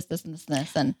want to do this, this, and this, and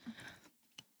this. And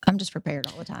I'm just prepared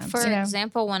all the time. For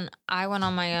example, when I went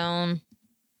on my own,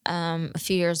 a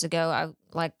few years ago,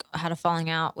 I had a falling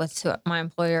out with my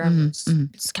employer and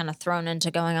was kind of thrown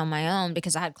into going on my own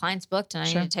because I had clients booked and I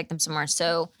needed to take them somewhere.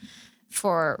 So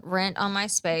for rent on my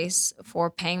space, for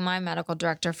paying my medical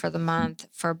director for the month,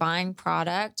 for buying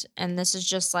product, and this is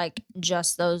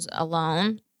just those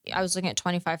alone, I was looking at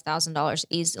 $25,000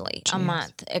 easily a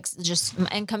month. It's just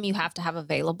income you have to have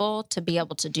available to be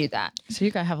able to do that. So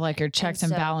you got to have like your checks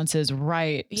and balances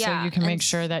right. So you can make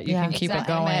sure that you can keep it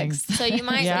going. So you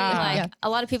might be like, a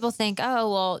lot of people think,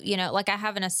 oh, well, like I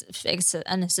have an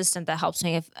assistant that helps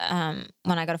me if,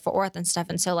 when I go to Fort Worth and stuff.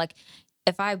 And so like,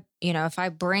 if I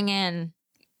bring in,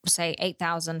 say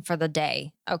 8,000 for the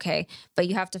day. Okay. But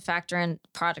you have to factor in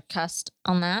product cost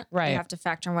on that. Right. You have to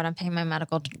factor in what I'm paying my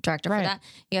medical director for that.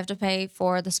 You have to pay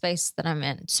for the space that I'm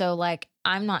in. So like,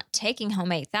 I'm not taking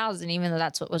home 8,000, even though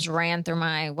that's what was ran through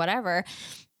my whatever.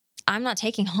 I'm not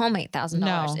taking home $8,000.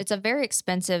 No. It's a very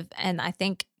expensive. And I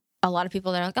think a lot of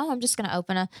people, they're like, oh, I'm just going to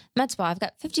open a med spa. I've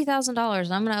got $50,000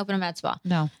 and I'm going to open a med spa.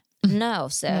 No,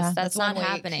 sis, that's not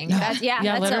happening. That's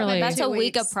literally. That's a 2 week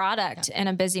weeks. of product in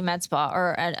a busy med spa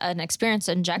or an experienced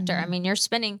injector. I mean, you're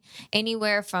spending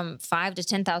anywhere from $5,000 to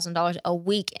 $10,000 a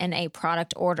week in a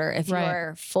product order if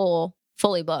you're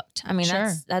fully booked. I mean,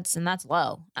 that's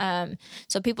low.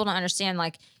 So people don't understand,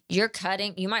 like, you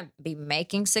might be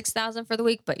making $6,000 for the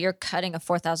week, but you're cutting a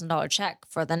 $4,000 check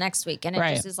for the next week. And it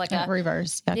just is like a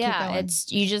reverse.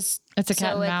 It's a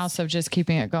cat and mouse of just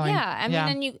keeping it going. Yeah. I mean,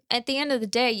 and you, at the end of the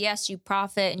day, yes, you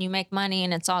profit and you make money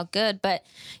and it's all good, but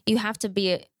you have to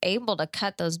be able to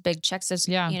cut those big checks.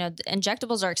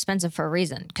 Injectables are expensive for a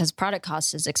reason because product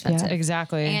cost is expensive. Yeah,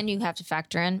 exactly. And you have to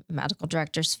factor in medical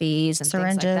director's fees and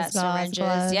syringes, things like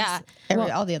that.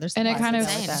 Syringes, all the other stuff. And it kind of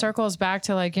circles back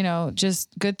to like,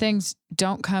 just good things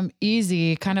don't come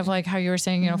easy. Kind of like how you were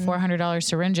saying, $400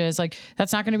 syringes, like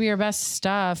that's not going to be your best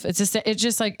stuff. It's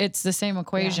just like, it's the same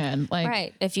equation. Like,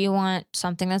 right. If you want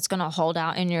something that's going to hold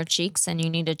out in your cheeks and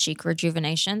you need a cheek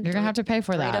rejuvenation, you're going to have to pay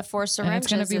for that. 3 to 4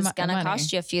 syringes is going to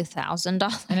cost you a few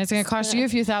 $1,000s. And it's going to cost you a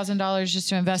few $1,000s just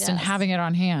to invest in having it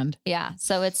on hand. Yeah.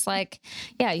 So it's like,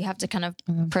 you have to kind of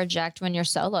project when you're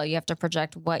solo. You have to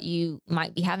project what you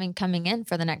might be having coming in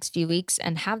for the next few weeks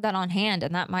and have that on hand.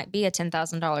 And that might be a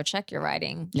 $10,000 check you're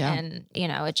writing. Yeah. And,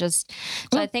 it just,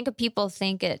 so I think people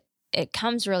think it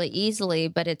comes really easily,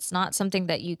 but it's not something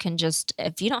that you can just,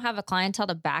 if you don't have a clientele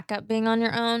to back up being on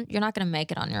your own, you're not going to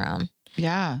make it on your own.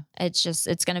 Yeah. It's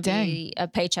going to be a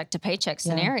paycheck to paycheck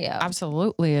scenario.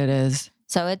 Absolutely it is.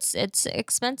 So it's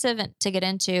expensive to get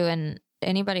into, and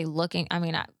anybody looking, I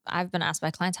mean, I've been asked by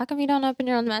clients, how come you don't open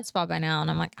your own med spa by now? And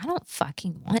I'm like, I don't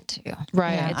fucking want to.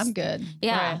 Right. Yeah, I'm good.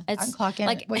 Yeah. Right. It's I'm clocking.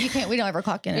 like, Well, we don't ever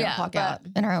clock in and Yeah, clock but- out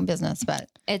in our own business, but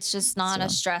it's just not a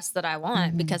So- stress that I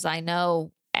want Mhm. because I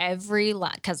know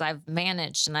because I've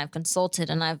managed and I've consulted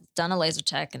and I've done a laser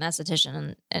tech and esthetician,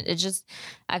 and it just,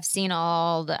 I've seen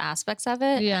all the aspects of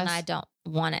it, Yes. and I don't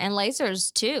want it. And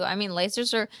lasers too. I mean,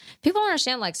 lasers are, people don't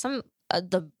understand, like some,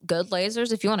 the good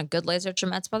lasers, if you want a good laser at your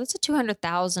med spa, that's a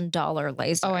 $200,000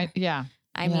 laser. Oh, I yeah.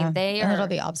 mean, they and are, it'll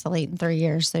be obsolete in 3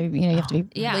 years. So, you have to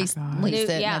be Yeah. lease God. it.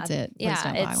 And Yeah. that's it. Please Yeah,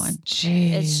 don't buy it's- one.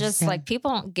 Jeez. it's just like,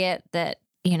 people don't get that,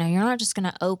 you're not just going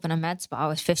to open a med spa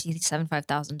with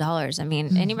 $75,000. I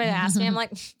mean, anybody that asks me, I'm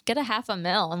like, get a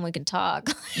 $500,000 and we can talk.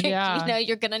 Like, Yeah.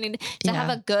 you're going to need to have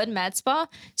Yeah. a good med spa.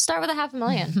 Start with a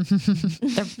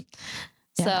 $500,000.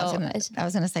 Yeah, So I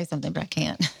was gonna say something, but I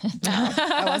can't.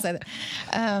 I won't say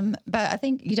that. But I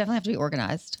think you definitely have to be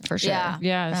organized for sure. Yeah.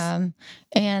 Yes.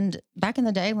 And back in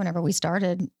the day, whenever we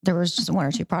started, there was just one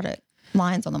or two product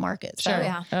lines on the market. So Sure.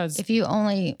 yeah. That was-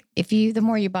 the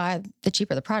more you buy, the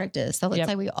cheaper the product is. So let's Yep.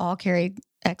 say we all carried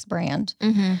X brand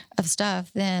Mm-hmm. of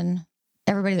stuff, then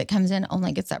everybody that comes in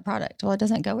only gets that product. Well, it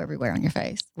doesn't go everywhere on your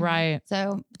face. right.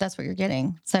 So that's what you're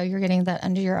getting. So you're getting that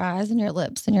under your eyes and your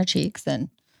lips and your cheeks, and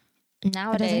it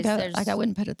Nowadays, doesn't go there's, like I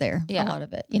wouldn't put it there. Yeah. A lot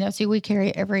of it, so we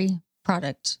carry every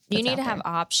product. you that's need out to have there.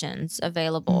 options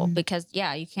available Mhm. because,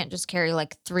 you can't just carry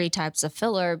like 3 types of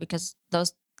filler because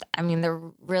those, I mean,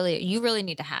 you really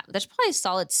need to have, there's probably a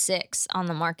solid 6 on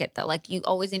the market that like you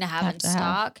always need to have in to have.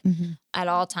 stock Mhm. at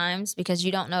all times because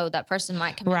you don't know, that person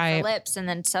might come in Right. for lips and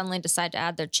then suddenly decide to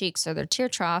add their cheeks or their tear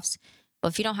troughs. But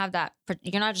if you don't have that,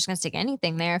 you're not just going to stick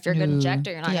anything there. If you're a good No.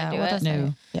 injector, you're not Yeah, going to well, do it. that's No.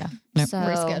 right. Yeah, Nope. So,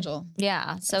 reschedule.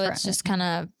 yeah. So That's it's right. just kind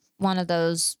of one of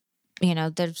those,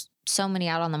 there's so many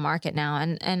out on the market now.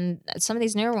 And some of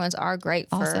these newer ones are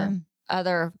great for Awesome.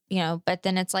 other, but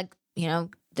then it's like,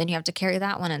 then you have to carry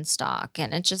that one in stock.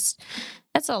 And it's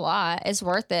a lot. It's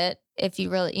worth it. If you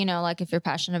really, like if you're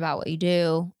passionate about what you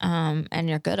do, and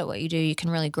you're good at what you do, you can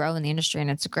really grow in the industry, and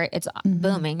it's great. It's Mhm.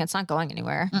 booming. It's not going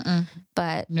anywhere, Mm-mm.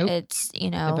 but Nope. it's,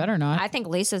 It better not. I think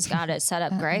Lisa's got it set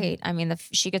up great. I mean,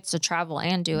 she gets to travel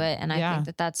and do it. And I Yeah. think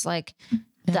that that's like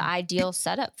the ideal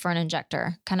setup for an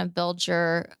injector. Kind of build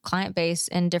your client base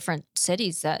in different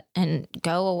cities and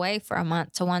go away for a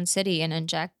month to one city and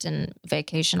inject and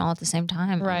vacation all at the same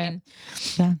time. Right. I mean,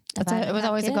 Yeah, if I it didn't was have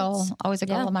always a goal. kids. Always a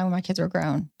goal Yeah. of mine when my kids were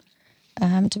grown,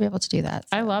 to be able to do that.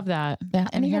 I So, love that. Yeah,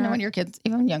 and even here- when your kids,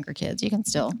 even younger kids, you can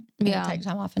still Yeah. take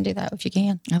time off and do that if you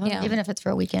can. I love Yeah. Even if it's for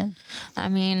a weekend. I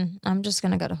mean, I'm just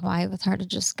going to go to Hawaii with her to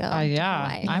just go. to Yeah.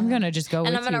 Hawaii. I'm going to just go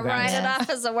and with I'm going to you guys. write it off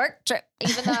as a work trip,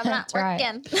 even though I'm not That's right.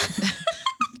 working.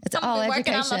 It's I'm all gonna be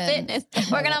working education. on my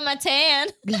fitness, working on my tan.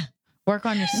 Work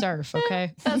on your surf,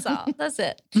 okay? That's all. That's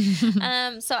it.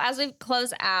 So as we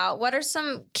close out, what are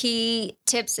some key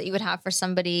tips that you would have for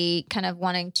somebody kind of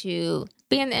wanting to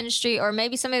be in the industry, or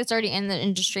maybe somebody that's already in the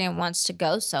industry and wants to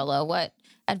go solo? What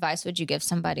advice would you give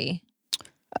somebody?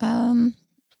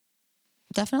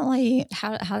 Definitely.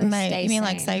 How they stay You mean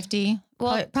like sane? safety?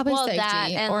 Well, Probably well, safety, that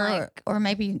and or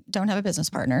maybe don't have a business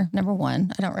partner. Number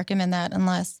one, I don't recommend that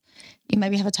unless you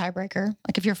maybe have a tiebreaker.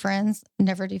 Like if you're friends,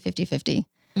 never do 50-50.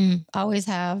 Mm. Always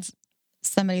have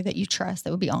somebody that you trust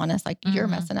that would be honest. Like you're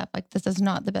Mhm. messing up. Like this is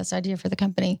not the best idea for the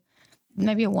company.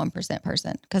 Maybe a 1%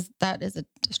 person, because that is a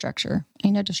destruction.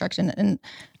 Destruction and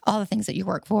all the things that you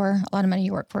work for. A lot of money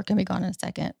you work for can be gone in a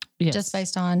second, Yes. just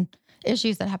based on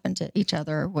issues that happen to each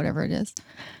other or whatever it is.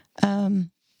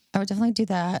 I would definitely do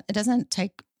that. It doesn't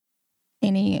take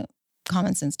any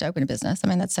common sense to open a business. I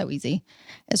mean, that's so easy.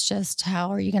 It's just how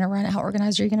are you going to run it? How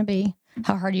organized are you going to be?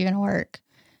 How hard are you going to work?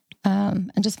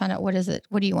 And just find out what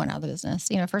do you want out of the business?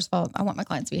 First of all, I want my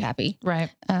clients to be happy. Right.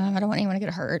 I don't want anyone to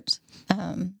get hurt.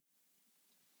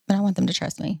 And I want them to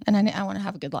trust me. And I want to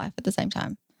have a good life at the same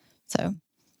time. So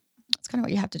that's kind of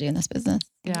what you have to do in this business.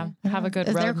 Yeah. Have a good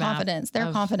Is their roadmap confidence. Their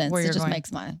of confidence, where it you're just going.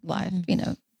 makes my life,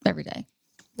 Mhm. every day.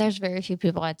 There's very few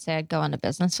people I'd say I'd go into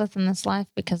business with in this life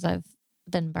because I've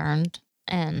been burned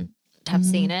and have Mhm.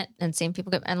 seen it and seen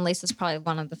people get, and Lisa's probably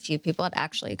one of the few people I'd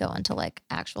actually go into like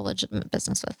actual legitimate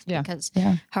business with Yeah. because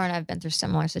Yeah. her and I have been through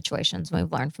similar situations. We've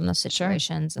learned from those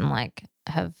situations and like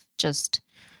have just,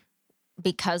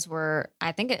 because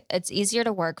I think it's easier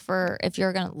to work for, if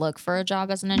you're going to look for a job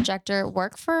as an injector,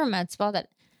 work for a med spa that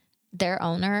their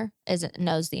owner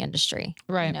knows the industry.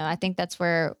 Right. You know, I think that's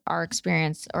where our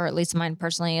experience, or at least mine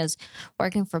personally, is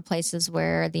working for places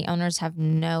where the owners have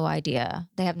no idea.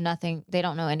 They have nothing. They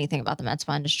don't know anything about the med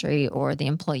spa industry or the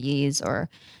employees or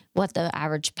what the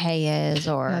average pay is,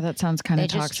 or Yeah, that sounds kind they of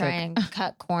just toxic. try and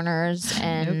cut corners,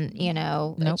 and you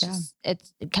know, Nope. it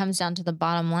comes down to the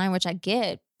bottom line, which I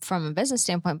get from a business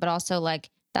standpoint, but also like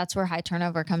that's where high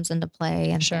turnover comes into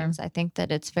play and Sure. things. I think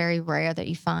that it's very rare that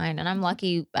you find, and I'm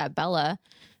lucky at Bella,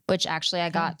 which actually I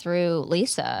got through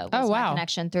Lisa. Was Oh, my wow.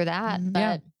 connection through that, Mhm.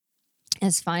 but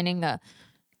is finding a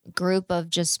group of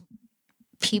just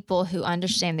people who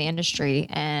understand the industry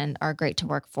and are great to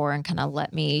work for and kind of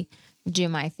let me do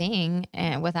my thing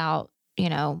and without, you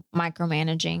know,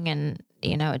 micromanaging, and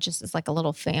you know, it just is like a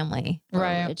little family.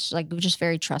 Right. It's like just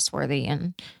very trustworthy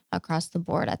and across the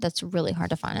board. That's really hard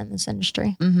to find in this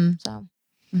industry. Mm-hmm. So,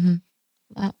 Mhm.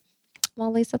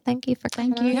 well, Lisa, thank you for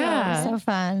coming. Thank you. on. Yeah. So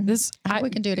fun. I hope we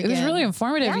can do it It was again. really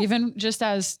informative, Yeah. even just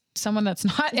as someone that's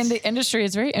not in the industry.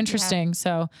 It's very interesting.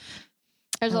 So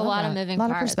There's I a love lot of that. moving A lot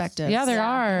of parts. perspectives. yeah, there Yeah.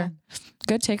 are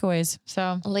good takeaways.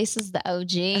 So, Lisa's the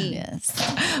OG.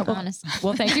 Yes. Honestly.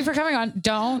 well, thank you for coming on.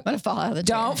 Don't I'm gonna fall out of the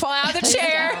Don't chair. fall out of the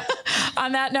chair.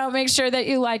 On that note, make sure that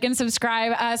you like and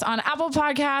subscribe us on Apple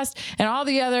Podcast and all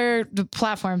the other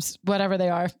platforms, whatever they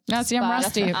are. Now, see, I'm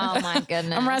rusty. Oh my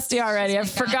goodness. I'm rusty already. I've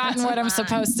forgotten what I'm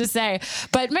supposed to say.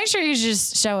 But make sure you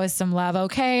just show us some love,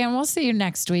 okay? And we'll see you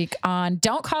next week on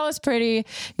Don't Call Us Pretty.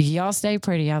 Y'all stay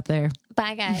pretty out there.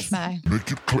 Bye, guys. Bye.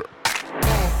 Make it clap.